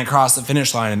he's like, and I crossed the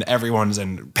finish line and everyone's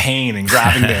in pain and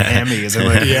grabbing their hammies and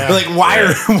like, we're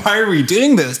like, why are we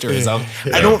doing this to ourselves?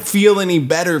 Yeah. I don't feel any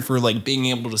better for like being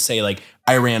able to say like,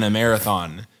 I ran a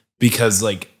marathon because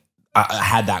like I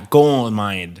had that goal in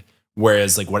mind.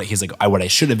 Whereas like what I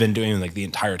should have been doing like the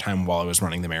entire time while I was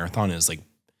running the marathon is like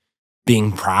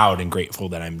being proud and grateful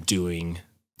that I'm doing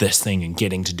this thing and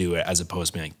getting to do it as opposed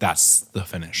to being like, that's the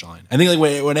finish line. I think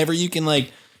like whenever you can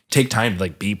like take time to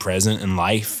like be present in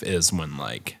life is when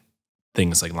like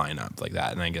things like line up like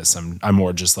that. And I guess I'm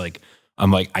more just like,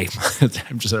 I'm just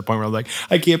at a point where I'm like,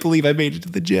 I can't believe I made it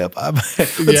to the gym.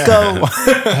 Let's go.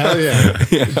 Hell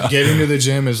yeah. Getting to the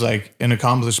gym is like an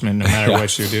accomplishment no matter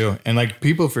what you do. And like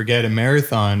people forget a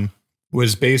marathon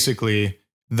was basically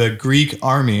the Greek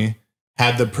army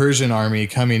had the Persian army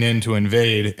coming in to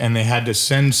invade and they had to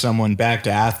send someone back to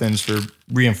Athens for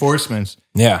reinforcements.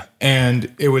 Yeah.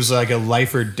 And it was like a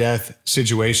life or death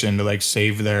situation to like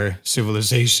save their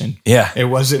civilization. Yeah. It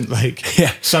wasn't like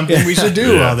something we should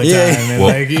do all the time. And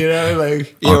like, you know,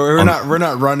 like we're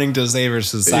not running to save our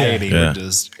society. Yeah. We're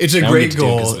just, it's a great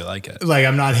goal. We like it. Like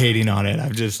I'm not hating on it.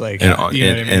 I'm just like,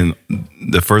 and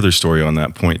the further story on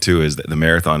that point too, is that the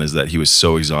marathon is that he was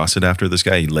so exhausted after this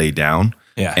guy, he lay down.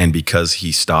 Yeah. And because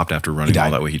he stopped after running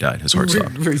all that way, he died. His heart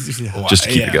stopped. Just to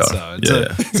keep it going.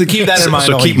 So keep that in mind.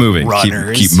 So keep moving.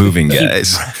 Keep moving,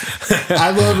 guys.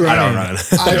 I love running. I don't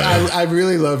run. I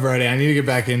really love running. I need to get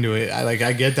back into it.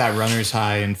 I get that runner's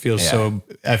high and feel so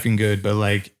effing good. But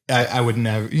like, I would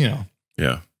never, you know.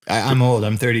 Yeah. I'm old.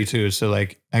 I'm 32, so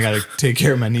like I gotta take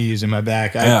care of my knees and my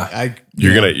back.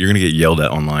 You're gonna get yelled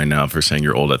at online now for saying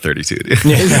you're old at 32. Dude.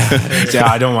 Yeah,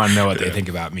 I don't want to know what they think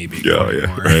about me being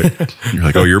anymore. Right. You're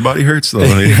like, oh, your body hurts though.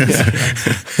 No, man.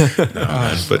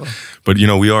 But you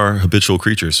know, we are habitual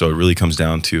creatures, so it really comes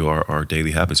down to our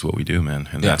daily habits, what we do, man,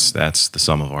 and that's the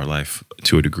sum of our life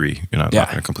to a degree. You know,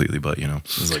 not completely, but you know,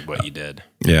 it's like what you did.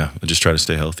 Yeah, I just try to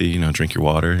stay healthy. You know, drink your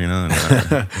water. You know,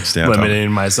 and, stay on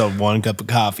limiting myself 1 cup of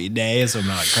coffee a day, so I'm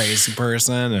not a crazy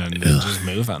person, and just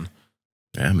moving.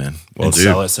 Yeah, man. Well,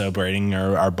 and celebrating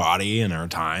our body and our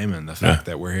time and the fact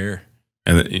that we're here.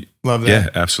 And love that. Yeah,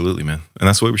 absolutely, man. And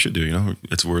that's what we should do. You know,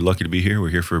 we're lucky to be here. We're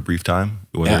here for a brief time,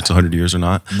 whether it's 100 years or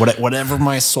not. Whatever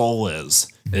my soul is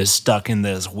stuck in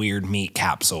this weird meat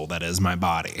capsule that is my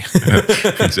body.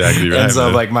 Exactly right. And so,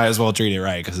 man. like, might as well treat it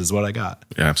right because it's what I got.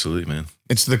 Yeah, absolutely, man.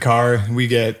 It's the car we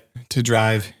get to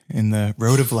drive in the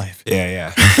road of life.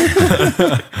 Yeah.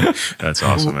 That's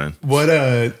awesome, man. What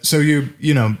so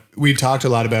you know, we talked a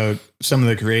lot about some of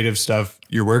the creative stuff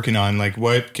you're working on. Like,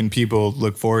 what can people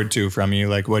look forward to from you?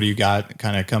 Like, what do you got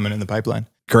kind of coming in the pipeline?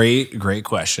 Great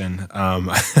question. I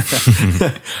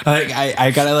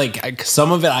gotta like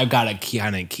some of it I've gotta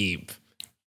kind of keep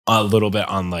a little bit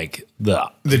on like the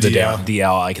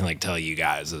DL. I can like tell you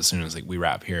guys as soon as like we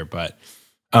wrap here, but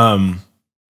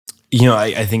you know,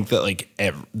 I think that like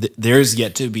there's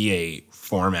yet to be a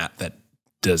format that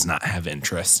does not have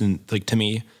interest in like to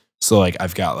me. So like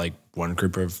I've got like one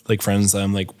group of like friends that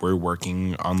I'm like we're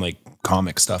working on like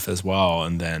comic stuff as well,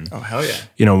 and then oh hell yeah,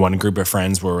 you know, one group of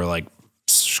friends where we're like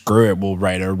screw it, we'll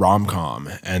write a rom-com.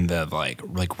 And then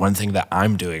like one thing that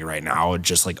I'm doing right now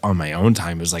just like on my own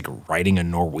time is like writing a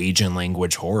Norwegian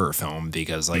language horror film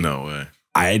because like no way.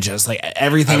 I just like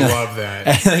everything. I love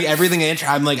that. Like everything.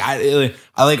 I'm like I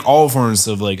like all forms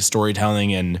of like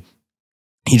storytelling, and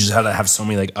you just have to have so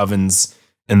many like ovens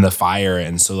in the fire.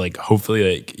 And so like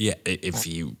hopefully like if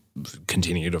you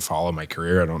continue to follow my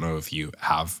career, I don't know if you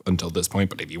have until this point,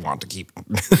 but if you want to keep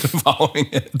following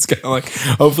it, it's kind of like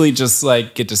hopefully just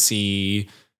like get to see.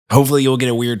 Hopefully you'll get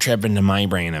a weird trip into my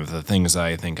brain of the things that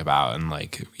I think about, and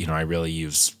like you know I really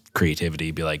use creativity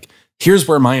to be like, here's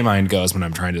where my mind goes when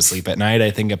I'm trying to sleep at night.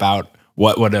 I think about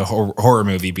what would a horror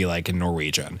movie be like in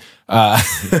Norwegian.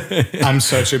 I'm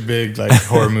such a big like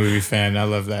horror movie fan. I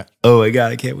love that. Oh my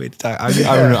God, I can't wait to talk. I'm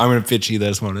gonna pitch you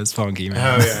this one. It's funky,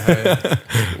 man. Oh yeah.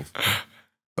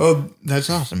 Oh, that's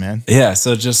awesome, man. Yeah.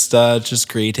 So just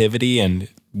creativity and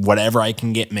whatever I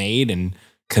can get made and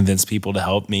convince people to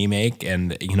help me make,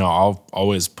 and you know I'll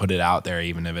always put it out there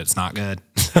even if it's not good.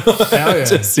 Hell yeah.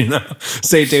 Just you know,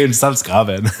 stay tuned. Stuff's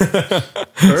coming.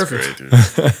 Perfect.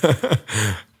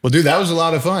 Well, dude, that was a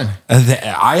lot of fun.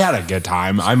 I had a good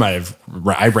time. I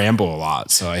ramble a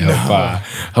lot, so I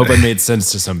hope it made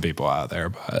sense to some people out there.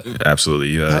 But absolutely,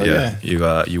 you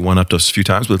one upped us a few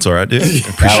times, but it's all right, dude. I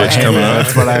appreciate you coming on.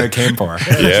 That's what I came for.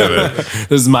 Yeah, man.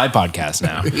 This is my podcast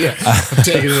now. Yeah, I'm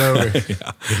taking it over.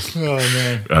 Oh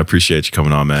man, I appreciate you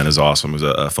coming on, man. It's awesome. It was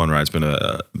a fun ride. It's been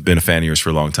a fan of yours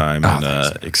for a long time,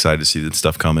 and excited to see the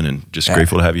stuff coming, and just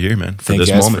grateful to have you here, man, for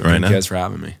this moment right now. Thank you guys for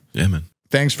having me. Yeah, man.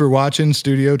 Thanks for watching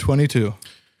Studio 22.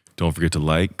 Don't forget to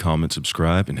like, comment,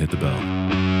 subscribe, and hit the bell.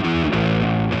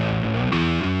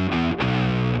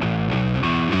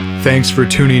 Thanks for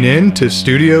tuning in to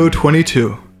Studio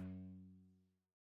 22.